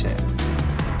গোৱালপাৰাৰ ৰাইজে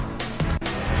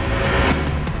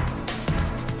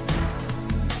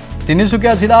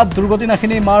তিনিচুকীয়া জিলাত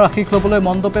দুৰ্গতিনাশিনী মাৰ আশীষ ল'বলৈ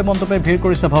মণ্ডপে মণ্ডপে ভিৰ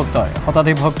কৰিছে ভক্তই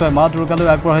শতাধিক ভক্তই মা দুৰ্গালৈ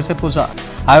আগবঢ়াইছে পূজা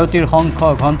আয়তীৰ শংখ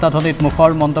ঘণ্টাধ্বনিত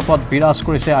মুখৰ মণ্ডপত বিৰাজ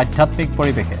কৰিছে আধ্যাত্মিক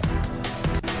পৰিৱেশে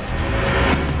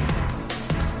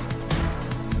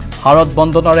শাৰদ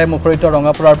বন্দনাৰে মুখৰিত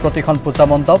ৰঙাপুৰাৰ প্ৰতিখন পূজা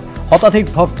মণ্ডপ শতাধিক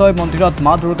ভক্তই মন্দিৰত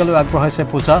মা দুৰ্গালৈ আগবঢ়াইছে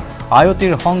পূজা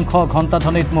আয়তীৰ শংখ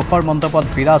ঘণ্টাধ্বনিত মুখৰ মণ্ডপত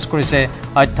বিৰাজ কৰিছে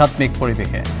আধ্যাত্মিক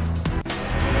পৰিৱেশে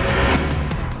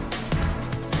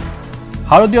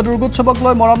শাৰদীয় দুৰ্গোৎসৱক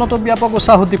লৈ মৰাণতো ব্যাপক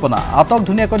উৎসাহ উদ্দীপনা আটক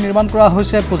ধুনীয়াকৈ নিৰ্মাণ কৰা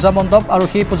হৈছে পূজা মণ্ডপ আৰু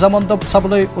সেই পূজা মণ্ডপ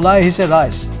চাবলৈ ওলাই আহিছে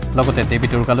ৰাইজ লগতে দেৱী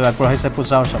দুৰ্গালৈ আগবঢ়াইছে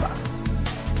পূজা অৰ্চনা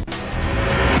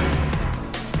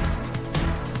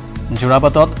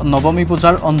যোৰাবাটত নৱমী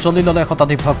পূজাৰ অঞ্জলি ল'লে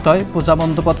শতাধিক ভক্তই পূজা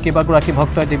মণ্ডপত কেইবাগৰাকী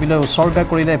ভক্তই দেৱীলৈ উৎসৰ্গা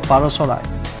কৰিলে 12 চৰাই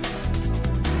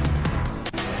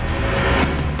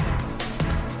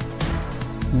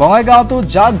বঙাইগাঁৱতো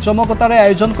জাক জমকতাৰে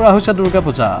আয়োজন কৰা হৈছে দুৰ্গা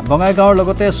পূজা বঙাইগাঁৱৰ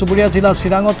লগতে চুবুৰীয়া জিলা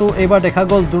চিৰাঙতো এইবাৰ দেখা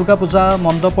গ'ল দুৰ্গা পূজা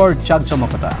মণ্ডপৰ জাক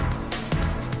জমকতা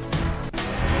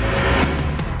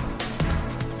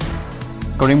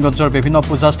কৰিমগঞ্জৰ বিভিন্ন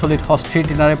পূজাস্থলীত ষষ্ঠীৰ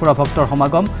দিনাৰে পৰা ভক্তৰ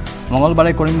সমাগম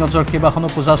মঙলবাৰে কৰিমগঞ্জৰ কেইবাখনো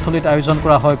পূজাস্থলীত আয়োজন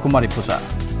কৰা হয় কুমাৰী পূজা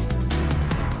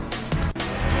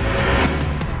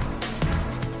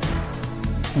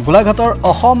গোলাঘাটৰ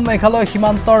অসম মেঘালয়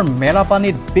সীমান্তৰ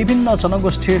মেৰাপানীত বিভিন্ন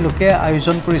জনগোষ্ঠীৰ লোকে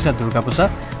আয়োজন কৰিছে দুৰ্গা পূজা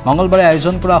মঙলবাৰে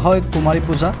আয়োজন কৰা হয় কুমাৰী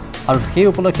পূজা আৰু সেই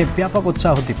উপলক্ষে ব্যাপক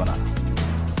উৎসাহ উদ্দীপনা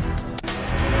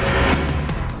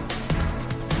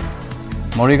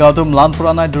মৰিগাঁৱতো ম্লান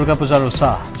পৰা নাই দুৰ্গা পূজাৰ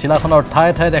উৎসাহ জিলাখনৰ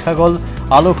ঠায়ে ঠায়ে দেখা গ'ল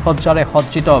আলোকসজ্জাৰে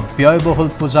সজ্জিত ব্যয়বহুল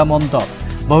পূজা মণ্ডপ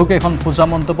বহুকেইখন পূজা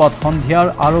মণ্ডপত সন্ধিয়াৰ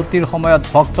আৰতিৰ সময়ত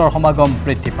ভক্তৰ সমাগম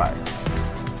বৃদ্ধি পায়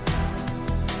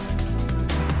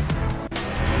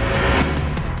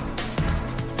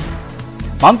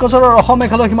মানকচৰৰ অসম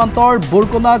মেঘালয় সীমান্তৰ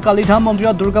বুৰকোনা কালীধাম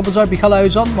মন্দিৰত দুৰ্গা পূজাৰ বিশাল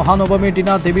আয়োজন মহানৱমীৰ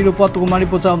দিনা দেৱীৰ ৰূপত কুমাৰী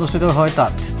পূজা অনুষ্ঠিত হয়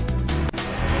তাত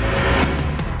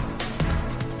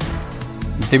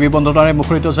দেৱী বন্দনাৰে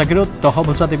মুখৰিত জাগিৰোড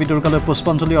দহভূজা দেৱী দুৰ্গালৈ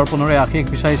পুষ্পাঞ্জলি অৰ্পণৰে আশীষ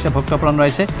বিচাৰিছে ভক্তপ্ৰাণ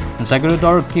ৰাইজে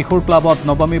জাগিৰোডৰ কিশোৰ ক্লাবত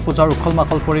নৱমী পূজাৰ উখল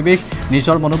মাখল পৰিৱেশ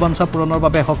নিজৰ মনোবাঞ্ছা পূৰণৰ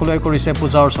বাবে সকলোৱে কৰিছে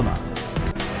পূজা অৰ্চনা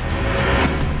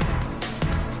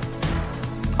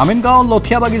আমিনগাঁও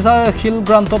লথিয়া বাগিচা শিল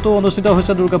গ্ৰান্ততো অনুষ্ঠিত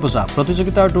হৈছে দুৰ্গা পূজা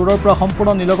প্ৰতিযোগিতাৰ দূৰৰ পৰা সম্পূৰ্ণ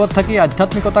নিলগত থাকি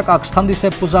আধ্যাত্মিকতাক আগস্থান দিছে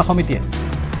পূজা সমিতিয়ে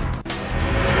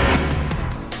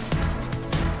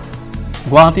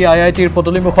গুৱাহাটী আইআইটিৰ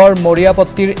পদূলিমুখৰ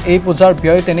মৰিয়াপট্টিৰ এই পূজাৰ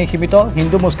ব্যয় তেনেই সীমিত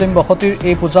হিন্দু মুছলিম বসতিৰ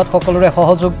এই পূজাত সকলোৰে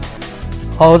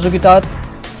সহযোগিতাত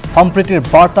সম্প্ৰীতিৰ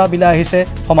বাৰ্তা বিলাই আহিছে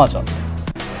সমাজত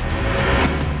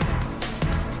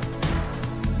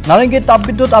নাৰেংগী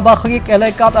তাপবিদ্যুৎ আৱাসিক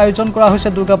এলেকাত আয়োজন কৰা হৈছে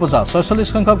দুৰ্গা পূজা ৪৬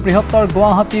 সংখ্যক বৃহত্তৰ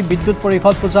গুৱাহাটী বিদ্যুৎ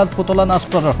পৰিষদ পূজাত পুতলা নাচ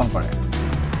প্ৰদৰ্শন কৰে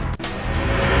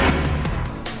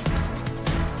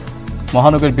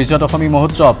মহানগৰীৰ বিজয় দশমী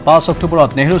মহোৎসৱ ৫ অক্টোবৰত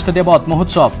নেহৰু ষ্টেডিয়ামত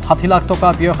মহোৎসৱ ৬০ লাখ টকা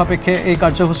ব্যয় সাপেক্ষে এই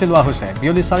কাৰ্যসূচী লোৱা হৈছে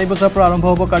বিয়লি ৪ বজাৰ পৰা আৰম্ভ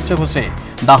হ'ব কাৰ্যসূচী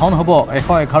দাহন হ'ব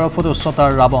 ১১১ ফুট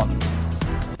উচ্চতাৰ ৰাৱণ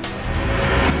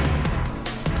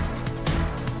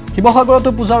শিৱসাগৰতো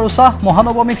পূজাৰ উৎসাহ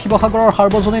মহানৱমীত শিৱসাগৰৰ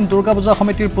সাৰ্বজনীন দুৰ্গা পূজা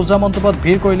সমিতিৰ পূজা মণ্ডপত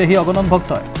ভিৰ কৰিলেহি অগণন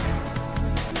ভক্তই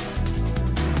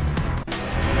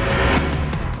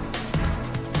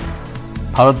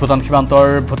ভাৰত ভূটান সীমান্তৰ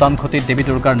ভূটানখতিত দেৱী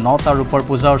দুৰ্গাৰ ৯টা ৰূপৰ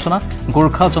পূজা অৰ্চনা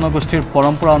গোৰ্খা জনগোষ্ঠীৰ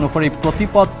পৰম্পৰা অনুসৰি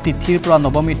প্ৰতিপদ তিথিৰ পৰা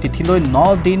নৱমী তিথিলৈ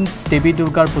 ৯ দিন দেৱী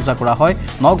দুৰ্গাৰ পূজা কৰা হয়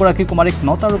 ৯ গৰাকী কুমাৰীক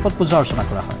 ৯টা ৰূপত পূজা অৰ্চনা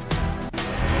কৰা হয়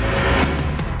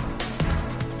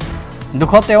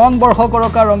 ২৫৩ বৰ্ষ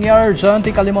গৰকা ৰঙিয়াৰ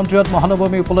জয়ন্তী কালী মন্দিৰত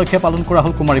মহানৱমী উপলক্ষে পালন কৰা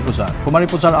হ'ল কুমাৰী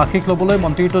পূজাৰ আশীষ ল'বলৈ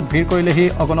মন্দিৰটোত ভিৰ কৰিলেহি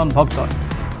অগণন ভক্তই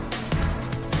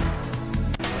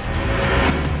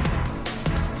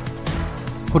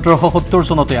 ১৭৭০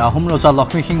 চনতে আহোম ৰজা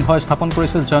লক্ষ্মী সিংহই স্থাপন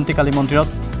কৰিছিল জয়ন্তী কালী মন্দিৰত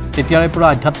তেতিয়াৰে পৰা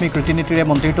আধ্যাত্মিক ৰীতি নীতিৰে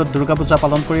মন্দিৰটোত দুৰ্গা পূজা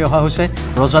পালন কৰি অহা হৈছে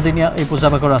ৰজাদিনীয়া এই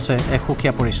পূজাভাগৰ আছে এক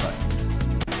সুকীয়া পৰিচয়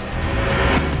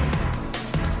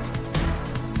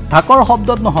ঢাকৰ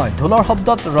শব্দত নহয় ঢোলৰ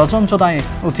শব্দত ৰজন জনাই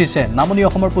উঠিছে নামনি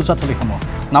অসমৰ পূজাথলীসমূহ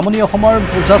নামনি অসমৰ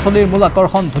পূজাথলীৰ মূল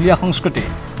আকৰ্ষণ ঢুলীয়া সংস্কৃতি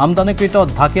আমদানিকৃত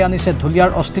ঢাকে আনিছে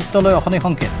ঢুলীয়াৰ অস্তিত্বলৈ অশনি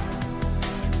সংকেত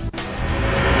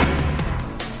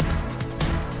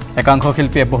একাংশ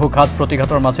শিল্পীয়ে বহু ঘাট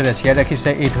প্ৰতিঘাতৰ মাজেৰে জীয়াই ৰাখিছে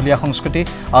এই ঢুলীয়া সংস্কৃতি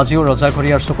আজিও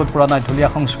ৰজাঘৰীয়াৰ চকুত পৰা নাই ঢুলীয়া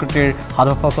সংস্কৃতিৰ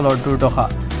সাধকসকলৰ দুৰ্দশা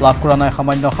লাভ কৰা নাই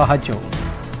সামান্য সাহায্য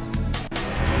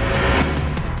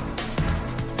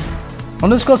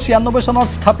 1996 চনত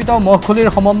স্থাপিত মহখুলিৰ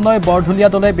সমন্বয় বৰঢুলীয়া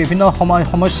দলে বিভিন্ন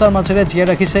সমস্যাৰ মাজেৰে জীয়াই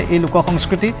ৰাখিছে এই লোক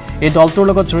সংস্কৃতি এই দলটোৰ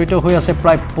লগত জড়িত হৈ আছে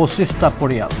প্ৰায় 25টা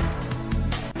পৰিয়াল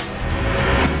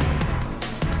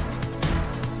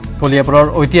কলিয়াবৰৰ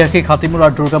ঐতিহাসিক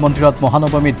হাতিমুৰাৰ দুৰ্গা মন্দিৰত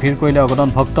মহানৱমীত ভিৰ কৰিলে অগণন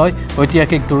ভক্তই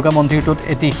ঐতিহাসিক দুৰ্গা মন্দিৰটোত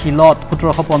এটি শিলত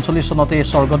 1745 চনতে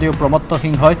স্বৰ্গদেউ প্ৰমত্ত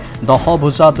সিংহই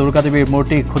দশভুজা দুৰ্গা দেৱীৰ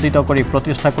মূৰ্তি খোদিত কৰি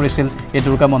প্ৰতিষ্ঠা কৰিছিল এই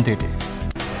দুৰ্গা মন্দিৰটি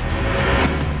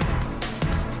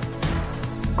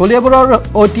কলিয়াবৰৰ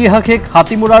ঐতিহাসিক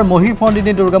হাতিমুৰাৰ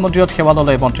মহিমৰ্দিনী দুৰ্গা মন্দিৰত সেৱা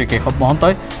ললে মন্ত্ৰী কেশৱ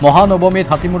মহন্তই মহানৱমীত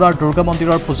হাতিমুৰাৰ দুৰ্গা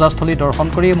মন্দিৰৰ পূজাস্থলী দৰ্শন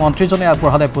কৰি মন্ত্ৰীজনে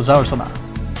আগবঢ়ালে পূজা অৰ্চনা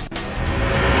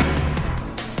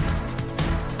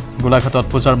গোলাঘাটত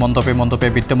পূজাৰ মণ্ডপে মণ্ডপে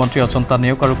বিত্তমন্ত্ৰী অজন্তা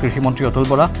নেওগ আৰু কৃষিমন্ত্ৰী অতুল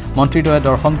বৰা মন্ত্ৰীদ্বয়ে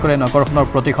দৰ্শন কৰে নগৰখনৰ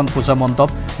প্ৰতিখন পূজা মণ্ডপ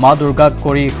মা দুৰ্গাক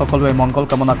কৰি সকলোৱে মংগল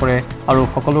কামনা কৰে আৰু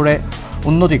সকলোৰে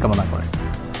উন্নতি কামনা কৰে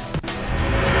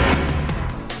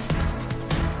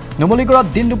নুমলীগড়ত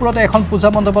দিন দুপৰতে এখন পূজা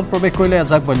মণ্ডপত প্ৰৱেশ কৰিলে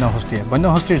এজাক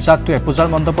বন্যহস্তীৰ জাকটোৱে পূজাৰ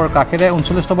মণ্ডপৰ কাষেৰে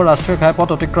 39 নম্বৰ ৰাষ্ট্ৰীয় ঘাইপথ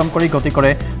অতিক্ৰম কৰি গতি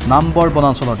কৰে নামবৰ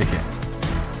বনাঞ্চলৰ দিশে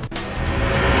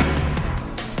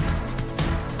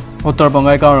উত্তৰ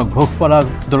বঙাইগাঁৱৰ ঘোষপাৰা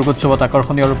দুৰ্গোৎসৱত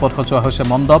আকৰ্ষণীয় ৰূপত সজোৱা হৈছে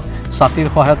মণ্ডপ ছাতিৰ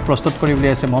সহায়ত প্ৰস্তুত কৰি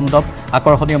উলিয়াইছে মণ্ডপ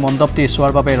আকৰ্ষণীয় মণ্ডপটি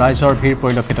চোৱাৰ বাবে ৰাইজৰ ভিৰ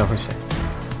পৰিলক্ষিত হৈছে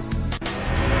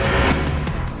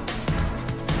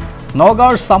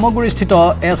নগাঁৱৰ সামগুৰিস্থিত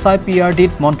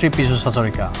SIPRDত মন্ত্ৰী পীযুষ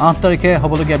হাজৰিকা 8 তাৰিখে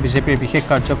হ'বলগীয়া বিজেপিৰ বিশেষ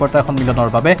কাৰ্যকৰ্তা সন্মিলনৰ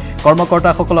বাবে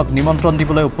কৰ্মকৰ্তাসকলক নিমন্ত্ৰণ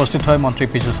দিবলৈ উপস্থিত হয় মন্ত্ৰী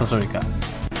পীযুষ হাজৰিকা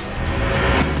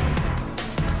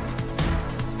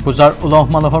পূজাৰ উলহ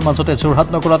মালহৰ মাজতে যোৰহাট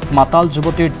নগৰত মাতাল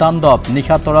যুৱতীৰ তাণ্ডৱ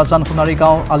নিশা তৰাজান সোণাৰী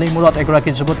গাঁও আলিমূৰত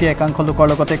এগৰাকী যুৱতীয়ে একাংশ লোকৰ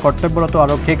লগতে কৰ্তব্যৰত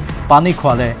আৰক্ষীক পানী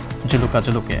খোৱালে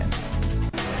জুলুকে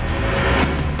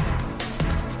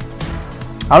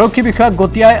আৰক্ষী বিষয়াক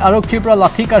গতিয়াই আৰক্ষীৰ পৰা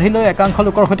লাঠি কাঢ়ি লৈ একাংশ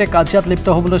লোকৰ সৈতে কাজিয়াত লিপ্ত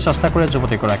হ'বলৈ চেষ্টা কৰে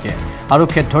যুৱতীগৰাকীয়ে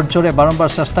আৰক্ষীয়ে ধৈৰ্যৰে বাৰম্বাৰ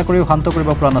চেষ্টা কৰিও শান্ত কৰিব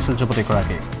পৰা নাছিল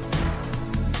যুৱতীগৰাকীক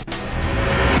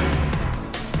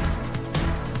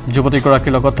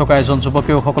যুৱতীগৰাকীৰ লগত থকা এজন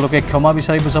যুৱকেও সকলোকে ক্ষমা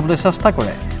বিচাৰি বুজাবলৈ চেষ্টা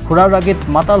কৰে খুৰাৰ ৰাগিত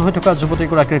মাতাল হৈ থকা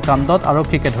যুৱতীগৰাকীৰ কাণ্ডত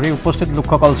আৰক্ষীকে ধৰি উপস্থিত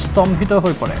লোকসকল স্তম্ভিত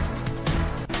হৈ পৰে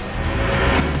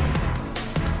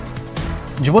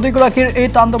যুৱতীগৰাকীৰ এই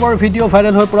তাণ্ডৱৰ ভিডিঅ'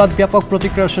 ভাইৰেল হৈ পৰাত ব্যাপক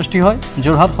প্ৰতিক্ৰিয়াৰ সৃষ্টি হয়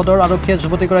যোৰহাট সদৰ আৰক্ষীয়ে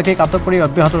যুৱতীগৰাকীক আটক কৰি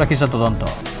অব্যাহত ৰাখিছে তদন্ত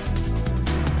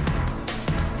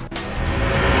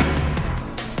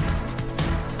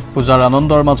পূজাৰ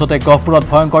আনন্দৰ মাজতে গহপুৰত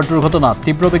ভয়ংকৰ দুৰ্ঘটনা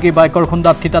তীব্ৰবেগী বাইকৰ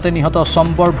খুন্দাত থিতাতে নিহত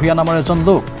সম্বৰ ভূঞা নামৰ এজন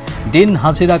লোক দিন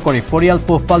হাজিৰা কৰি পৰিয়াল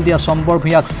পোহপাল দিয়া সম্বৰ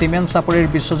ভূঞাক চিমেণ্ট চাপৰিৰ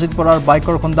বিশ্বজিৎ বৰাৰ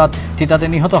বাইকৰ খুন্দাত থিতাতে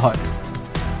নিহত হয়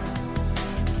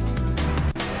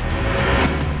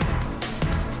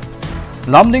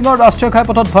লামডিঙৰ ৰাষ্ট্ৰীয়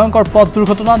ঘাইপথত ভয়ংকৰ পথ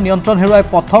দুৰ্ঘটনা নিয়ন্ত্ৰণ হেৰুৱাই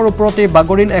পথৰ ওপৰতে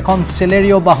বাগৰিল এখন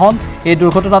চেলেৰিঅ বাহন এই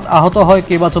দুৰ্ঘটনাত আহত হয়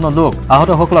কেইবাজনো লোক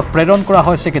আহতসকলক প্ৰেৰণ কৰা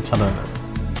হয় চিকিৎসালয়লৈ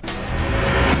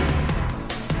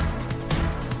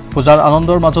পূজাৰ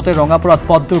আনন্দৰ মাজতে ৰঙাপুৰাত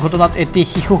পথ দুৰ্ঘটনাত এটি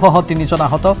শিশুসহ 3জন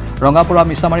আহত ৰঙাপুৰা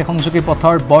মিছামাৰী সংযোগী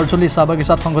পথৰ বৰজলি চাহ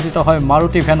বাগিচাত সংঘটিত হয়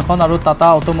মাৰুতি ভেনখন আৰু টাটা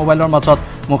অটোমোবাইলৰ মাজত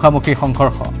মুখামুখি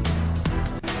সংঘৰ্ষ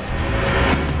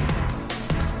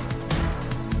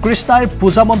কৃষ্ণাৰ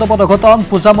পূজা মণ্ডপত অঘটন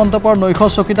পূজা মণ্ডপৰ নৈশ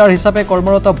চকীদাৰ হিচাপে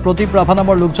কৰ্মৰত প্ৰদীপ ৰাভা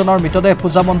নামৰ লোকজনৰ মৃতদেহ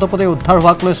পূজা মণ্ডপতে উদ্ধাৰ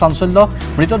হোৱাক লৈ চাঞ্চল্য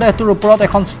মৃতদেহটোৰ ওপৰত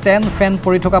এখন ষ্টেণ্ড ফেন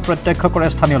পৰি থকা প্ৰত্যক্ষ কৰে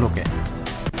স্থানীয় লোকে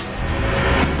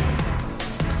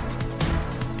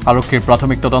আৰক্ষীৰ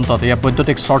প্ৰাথমিক তদন্তত এয়া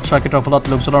বৈদ্যুতিক শ্বৰ্ট চাৰ্কিটৰ ফলত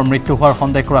লোকজনৰ মৃত্যু হোৱাৰ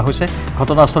সন্দেহ কৰা হৈছে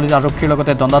ঘটনাস্থলীত আৰক্ষীৰ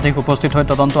লগতে দণ্ডাধীশ উপস্থিত হৈ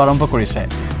তদন্ত আৰম্ভ কৰিছে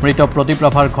মৃত প্ৰদীপ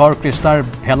ৰাভাৰ ঘৰ কৃষ্ণাৰ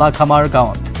ভেলাখামাৰ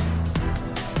গাঁৱত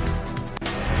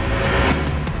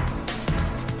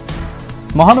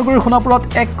মহানগৰীৰ সোণাপুৰত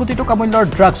 1 কোটি টকা মূল্যৰ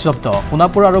ড্ৰাগছ জব্দ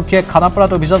সোণাপুৰ আৰক্ষীয়ে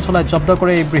খানাপাৰাত অভিযান চলাই জব্দ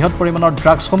কৰে এই বৃহৎ পৰিমাণৰ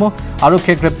ড্ৰাগছসমূহ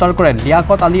আৰক্ষীয়ে গ্ৰেপ্তাৰ কৰে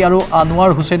লিয়াকত আলী আৰু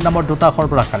আনোৱাৰ হুছেইন নামৰ দুটা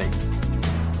সৰবৰাহকাৰী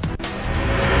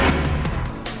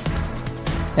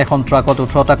এখন ট্ৰাকত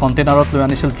 18টা কণ্টেইনাৰত লৈ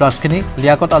আনিছিল ড্ৰাগছখিনি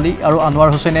লিয়াকত আলী আৰু আনোৱাৰ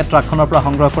হুছেইনে ট্ৰাকখনৰ পৰা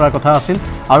সংগ্ৰহ কৰাৰ কথা আছিল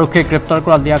আৰক্ষীয়ে গ্ৰেপ্তাৰ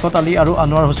কৰা লিয়াকত আলী আৰু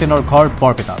আনোৱাৰ হুছেইনৰ ঘৰ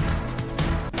বৰপেটাত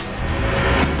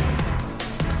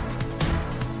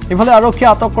ইফালে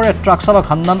আৰক্ষীয়ে আটক কৰে ট্ৰাক চালক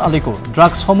হান্নান আলীকো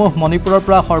ড্ৰাগছসমূহ মণিপুৰৰ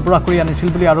পৰা সৰবৰাহ কৰি আনিছিল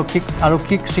বুলি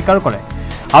আৰক্ষীক স্বীকাৰ কৰে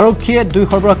আৰক্ষীয়ে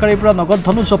 2 সৰবৰাহকাৰীৰ পৰা নগদ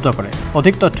ধনো জব্দ কৰে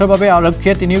অধিক তথ্যৰ বাবে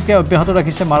আৰক্ষীয়ে তিনিওকে অব্যাহত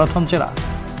ৰাখিছে মাৰাথন জেৰা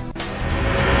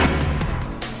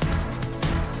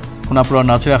সোণাপুৰৰ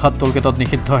নাজিৰাখাত টোলগেটত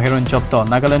নিষিদ্ধ হেৰইন জব্দ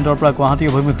নাগালেণ্ডৰ পৰা গুৱাহাটী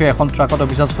অভিমুখে এখন ট্ৰাকত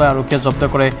অভিযান চলাই আৰক্ষীয়ে জব্দ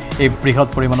কৰে এই বৃহৎ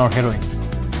পৰিমাণৰ হেৰইন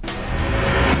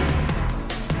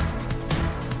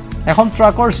এখন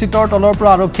ট্ৰাকৰ সিটৰ তলৰ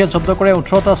পৰা আৰক্ষীয়ে জব্দ কৰে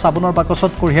 18টা সাবুনৰ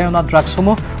বাকচত কঢ়িয়াই অনা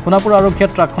ড্ৰাগছসমূহ সোণাপুৰ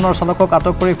আৰক্ষীয়ে ট্ৰাকখনৰ চালকক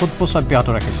আটক কৰি সোধপোছ অব্যাহত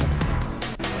ৰাখিছে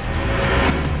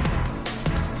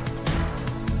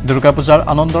দুৰ্গা পূজাৰ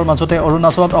আনন্দৰ মাজতে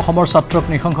অৰুণাচলত অসমৰ ছাত্ৰক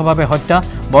নৃশংসভাৱে হত্যা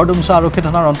বৰডুমছা আৰক্ষী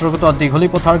থানাৰ অন্তৰ্গত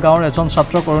দীঘলীপথাৰ গাঁৱৰ এজন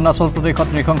ছাত্ৰক অৰুণাচল প্ৰদেশত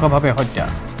নৃশংসভাৱে হত্যা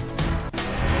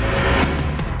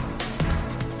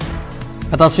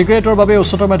এটা চিগাৰেটৰ বাবে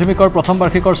উচ্চতৰ মাধ্যমিকৰ প্ৰথম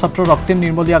বাৰ্ষিকৰ ছাত্ৰ ৰক্তিম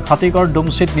নিৰ্মলীয়াক হাতীগড়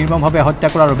ডুমচিত নিৰ্মমভাৱে হত্যা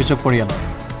কৰাৰ অভিযোগ পৰিয়ালৰ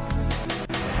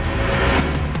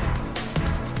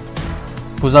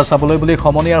পূজা চাবলৈ বুলি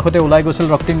সমনীয়াৰ সৈতে ওলাই গৈছিল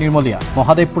ৰক্তিম নিৰ্মলীয়া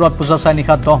মহাদেৱপুৰত পূজা চাই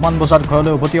নিশা 10 মান বজাত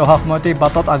ঘৰলৈ উভতি অহা সময়তেই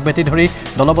বাটত আগবেটি ধৰি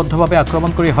দলবদ্ধভাৱে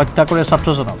আক্ৰমণ কৰি হত্যা কৰে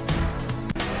ছাত্ৰজনক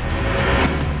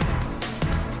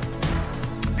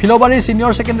ফিলবাৰী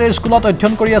সিনিয়ৰ সেকেন্ডাৰী স্কুলত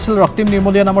অধ্যয়ন কৰি আছিল ৰক্তিম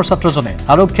নিৰ্মলীয়া নামৰ ছাত্ৰজনে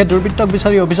আৰক্ষীয়ে দুৰ্বৃত্তক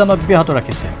বিচাৰি অভিযান অব্যাহত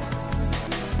ৰাখিছে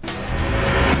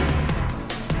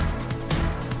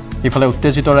ইফালে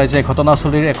উত্তেজিত ৰাইজে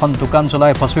ঘটনাস্থলীৰ এখন দোকান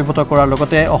জ্বলাই ভস্মীভূত কৰাৰ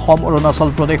লগতে অসম অৰুণাচল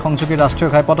প্ৰদেশ সংযোগী ৰাষ্ট্ৰীয়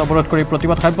ঘাইপথ অৱৰোধ কৰি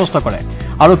প্ৰতিবাদ সাব্যস্ত কৰে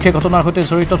আৰক্ষীয়ে ঘটনাৰ সৈতে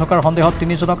জড়িত থকাৰ সন্দেহত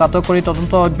 3 জনক আটক কৰি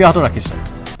তদন্ত অব্যাহত ৰাখিছে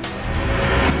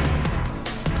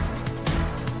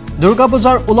দুৰ্গা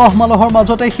পূজাৰ উলহ মালহৰ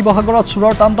মাজতে শিৱসাগৰত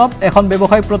চুৰৰ তাণ্ডৱ এখন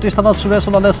ব্যৱসায়িক প্ৰতিষ্ঠানত চুৰে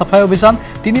চলালে সাফাই অভিযান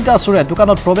 3টা চুৰে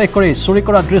দোকানত প্ৰৱেশ কৰি চুৰি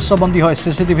কৰা দৃশ্যবন্দী হয়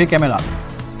চিচিটিভি কেমেৰাত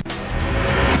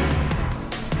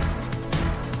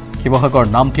শিৱসাগৰ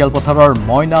নামতিয়াল পথাৰৰ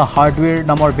মইনা হাৰ্ডৱেৰ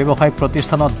নামৰ ব্যৱসায়িক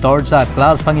প্ৰতিষ্ঠানত দৰ্জা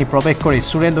গ্লাছ ভাঙি প্ৰৱেশ কৰি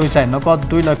চুৰে লৈ যায় নগদ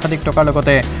 2 লক্ষাধিক টকাৰ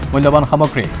লগতে মূল্যৱান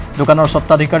সামগ্ৰী দোকানৰ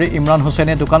স্বত্বাধিকাৰী ইমৰান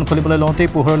হুছেইনে দোকান খুলিবলৈ লওঁতেই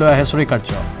পোহৰলৈ আহে চুৰি কাৰ্য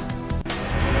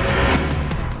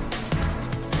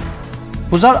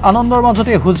পূজাৰ আনন্দৰ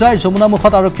মাজতে হুজাইৰ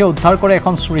যমুনামুখত আৰক্ষীয়ে উদ্ধাৰ কৰে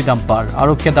এখন চুৰি ডাম্পাৰ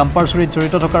আৰক্ষীয়ে ডাম্পাৰ চুৰিত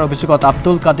জড়িত থকাৰ অভিযোগত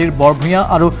আব্দুল কাদিৰ বৰভূঞা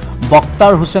আৰু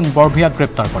বক্তাৰ হুছেইন বৰভূঞাক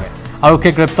গ্ৰেপ্তাৰ কৰে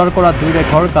আৰক্ষীয়ে গ্ৰেপ্তাৰ কৰা 2ৰে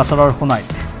ঘৰ কাছাৰৰ সোণাইত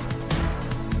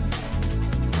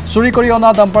চুৰি কৰি অনা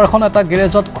ডাম্পাৰখন এটা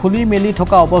গেৰেজত খুলি মেলি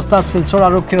থকা অৱস্থাত শিলচৰ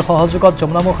আৰক্ষীৰ সহযোগত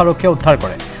যমুনামুখ আৰক্ষীয়ে উদ্ধাৰ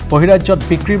কৰে বহিৰাজ্যত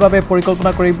বিক্ৰীৰ বাবে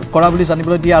পৰিকল্পনা কৰা বুলি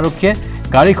জানিবলৈ দিয়া আৰক্ষীয়ে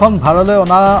গাড়ীখন ভাড়ালৈ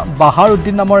অনা বাহাৰ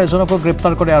উদ্দিন নামৰ এজনকো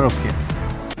গ্ৰেপ্তাৰ কৰে আৰক্ষীয়ে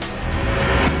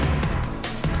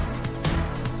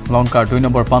লংকাৰ 2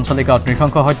 নম্বৰ পাঞ্চালী গাঁৱত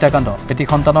নৃশংস হত্যাকাণ্ড এটি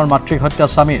সন্তানৰ মাতৃক হত্যা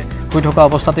স্বামীৰ শুই থকা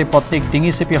অৱস্থাতেই পত্নীক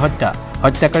ডিঙি চেপি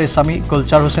হত্যাকাৰী স্বামী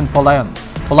গুলজাৰ হুছেইন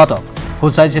পলাতক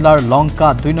হুজাই জিলাৰ লংকা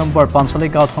 2 নম্বৰ পাঞ্চালী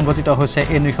গাঁৱত সংঘটিত হৈছে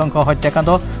এই নৃশংস হত্যাকাণ্ড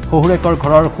শহুৰেকৰ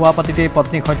ঘৰৰ শুৱাপাতিতেই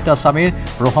পত্নীক হত্যা স্বামীৰ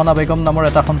ৰোহনা বেগম নামৰ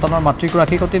এটা সন্তানৰ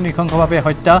মাতৃগৰাকীক অতি নৃশংসভাৱে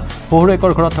হত্যা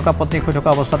শহুৰেকৰ ঘৰত থকা পত্নীক শুই থকা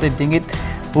অৱস্থাতে ডিঙিত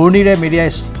উৰ্ণিৰে মেৰিয়াই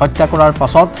হত্যা কৰাৰ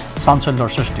পাছত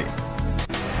চাঞ্চল্যৰ সৃষ্টি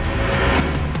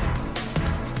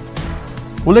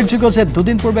উল্লেখযোগ্য যে 2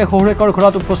 দিন পূৰ্বে শহুৰেকৰ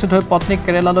ঘৰত উপস্থিত হৈ পত্নীক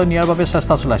কেৰেলালৈ নিয়াৰ বাবে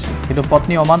চেষ্টা চলাইছিল কিন্তু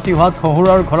পত্নী অমান্তি হোৱাত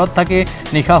শহুৰৰ ঘৰত থাকি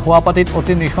নিশা শুৱাপাতিত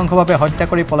অতি নৃশংসভাৱে হত্যা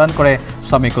কৰি পলায়ন কৰে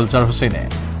স্বামী গুলজাৰ হুছেইনে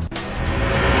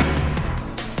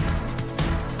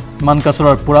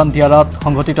মানকাছৰৰ পুৰাণ দিয়াৰাত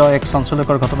সংঘটিত এক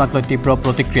চাঞ্চল্যকৰ ঘটনাক লৈ তীব্ৰ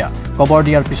প্ৰতিক্ৰিয়া কবৰ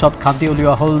দিয়াৰ পিছত খান্দি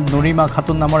উলিওৱা হ'ল নুৰিমা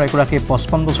খাতুন নামৰ এগৰাকী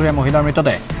 55 বছৰীয়া মহিলাৰ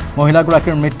মৃতদেহ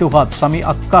মহিলাগৰাকীৰ মৃত্যু হোৱাত স্বামী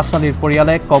আক্কাছ আলীৰ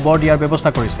পৰিয়ালে কবৰ দিয়াৰ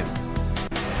ব্যৱস্থা কৰিছিল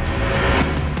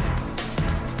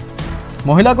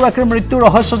মহিলাগৰাকীৰ মৃত্যু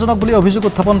ৰহস্যজনক বুলি অভিযোগ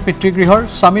উত্থাপন পিতৃগৃহৰ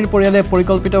স্বামীৰ পৰিয়ালে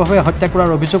পৰিকল্পিতভাৱে হত্যা কৰাৰ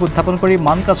অভিযোগ উত্থাপন কৰি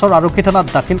মানকাছৰ আৰক্ষী থানাত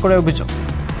দাখিল কৰে অভিযোগ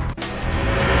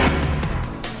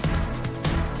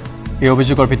এই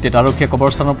অভিযোগৰ ভিত্তিত আৰক্ষীয়ে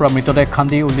কবৰস্থানৰ পৰা মৃতদেহ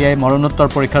খান্দি উলিয়াই মৰণোত্তৰ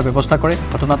পৰীক্ষাৰ ব্যৱস্থা কৰে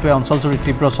ঘটনাটোৱে অঞ্চলজুৰি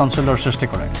তীব্ৰ চাঞ্চল্যৰ সৃষ্টি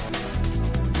কৰে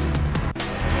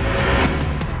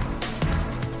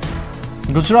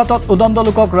গুজৰাটত উদণ্ড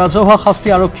লোকক ৰাজহুৱা শাস্তি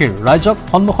আৰক্ষীৰ ৰাইজক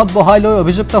সন্মুখত বহাই লৈ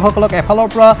অভিযুক্তসকলক এফালৰ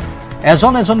পৰা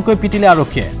এজনকৈ পিটিলে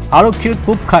আৰক্ষীৰ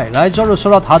কোপ খাই ৰাইজৰ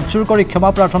ওচৰত হাতজোৰ কৰি ক্ষমা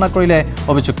প্ৰাৰ্থনা কৰিলে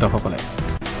অভিযুক্তসকলে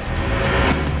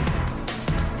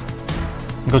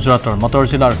গুজৰাটৰ মটৰ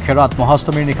জিলাৰ খেৰাত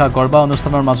মহাষ্টমীৰ নিশা গৰবা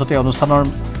অনুষ্ঠানৰ মাজতে অনুষ্ঠানৰ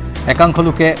একাংশ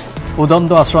লোকে উদণ্ড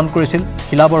আচৰণ কৰিছিল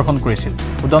শিলাবৰ্ষণ কৰিছিল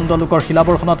উদণ্ড লোকৰ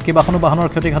শিলাবৰ্ষণত কেইবাখনো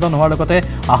বাহনৰ ক্ষতিসাধন হোৱাৰ লগতে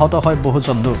আহত হয়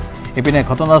বহুজন লোক ইপিনে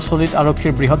ঘটনাস্থলীত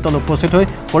আৰক্ষীৰ বৃহৎ দল উপস্থিত হৈ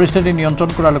পৰিস্থিতি নিয়ন্ত্ৰণ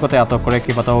কৰাৰ লগতে আটক কৰে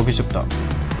কেইবাটাও অভিযুক্ত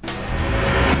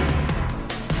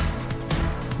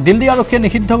দিল্লী আৰক্ষীয়ে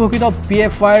নিষিদ্ধ ঘোষিত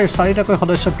PFIৰ 4টাকৈ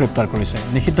সদস্যক গ্ৰেপ্তাৰ কৰিছে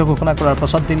নিষিদ্ধ ঘোষণা কৰাৰ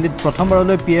পাছত দিল্লীত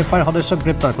প্ৰথমবাৰলৈ PFIৰ সদস্যক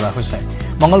গ্ৰেপ্তাৰ কৰা হৈছে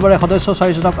মঙলবাৰে সদস্য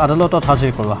 4জনক আদালতত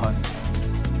হাজিৰ কৰোৱা হয়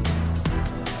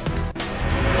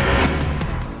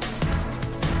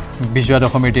বিজয়া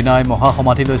দশমীৰ দিনাই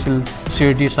মহাসমাধি লৈছিল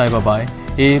শিৰডি সাই বাবাই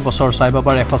এই বছৰ সাই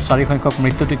বাবাৰ 104 সংখ্যক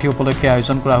মৃত্যুতিথি উপলক্ষে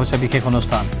আয়োজন কৰা হৈছে বিশেষ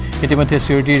অনুষ্ঠান ইতিমধ্যে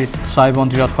শিৰডিৰ সাই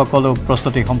মন্দিৰত সকলো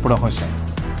প্ৰস্তুতি সম্পূৰ্ণ হৈছে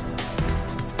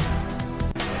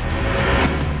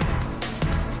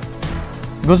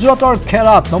গুজৰাটৰ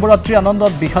খেৰাত নৱৰাত্ৰি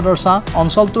আনন্দত বিষাদৰ ছাঁ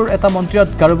অঞ্চলটোৰ এটা মন্দিৰত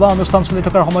গৰবা অনুষ্ঠান চলি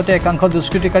থকাৰ সময়তে একাংশ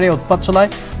দুষ্কৃতিকাৰীয়ে উৎপাত চলায়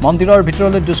মন্দিৰৰ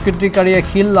ভিতৰলৈ দুষ্কৃতিকাৰীয়ে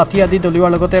শিল লাঠি আদি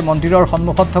দলিওৱাৰ লগতে মন্দিৰৰ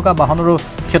সন্মুখত থকা বাহনৰো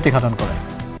ক্ষতিসাধন কৰে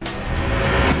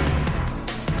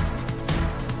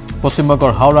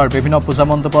পশ্চিমবংগৰ হাওড়াৰ বিভিন্ন পূজা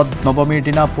মণ্ডপত নৱমীৰ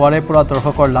দিনা পুৱাৰে পৰা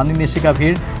দৰ্শকৰ লানি নিচিকা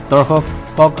ভিৰ দৰ্শক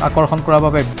ভক্তক আকৰ্ষণ কৰাৰ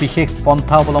বাবে বিশেষ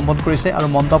পন্থা অৱলম্বন কৰিছে আৰু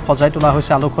মণ্ডপ সজাই তোলা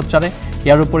হৈছে আলোকসজ্জাৰে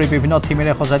ইয়াৰ উপৰি বিভিন্ন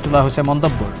থিমেৰে সজাই তোলা হৈছে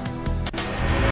মণ্ডপবোৰ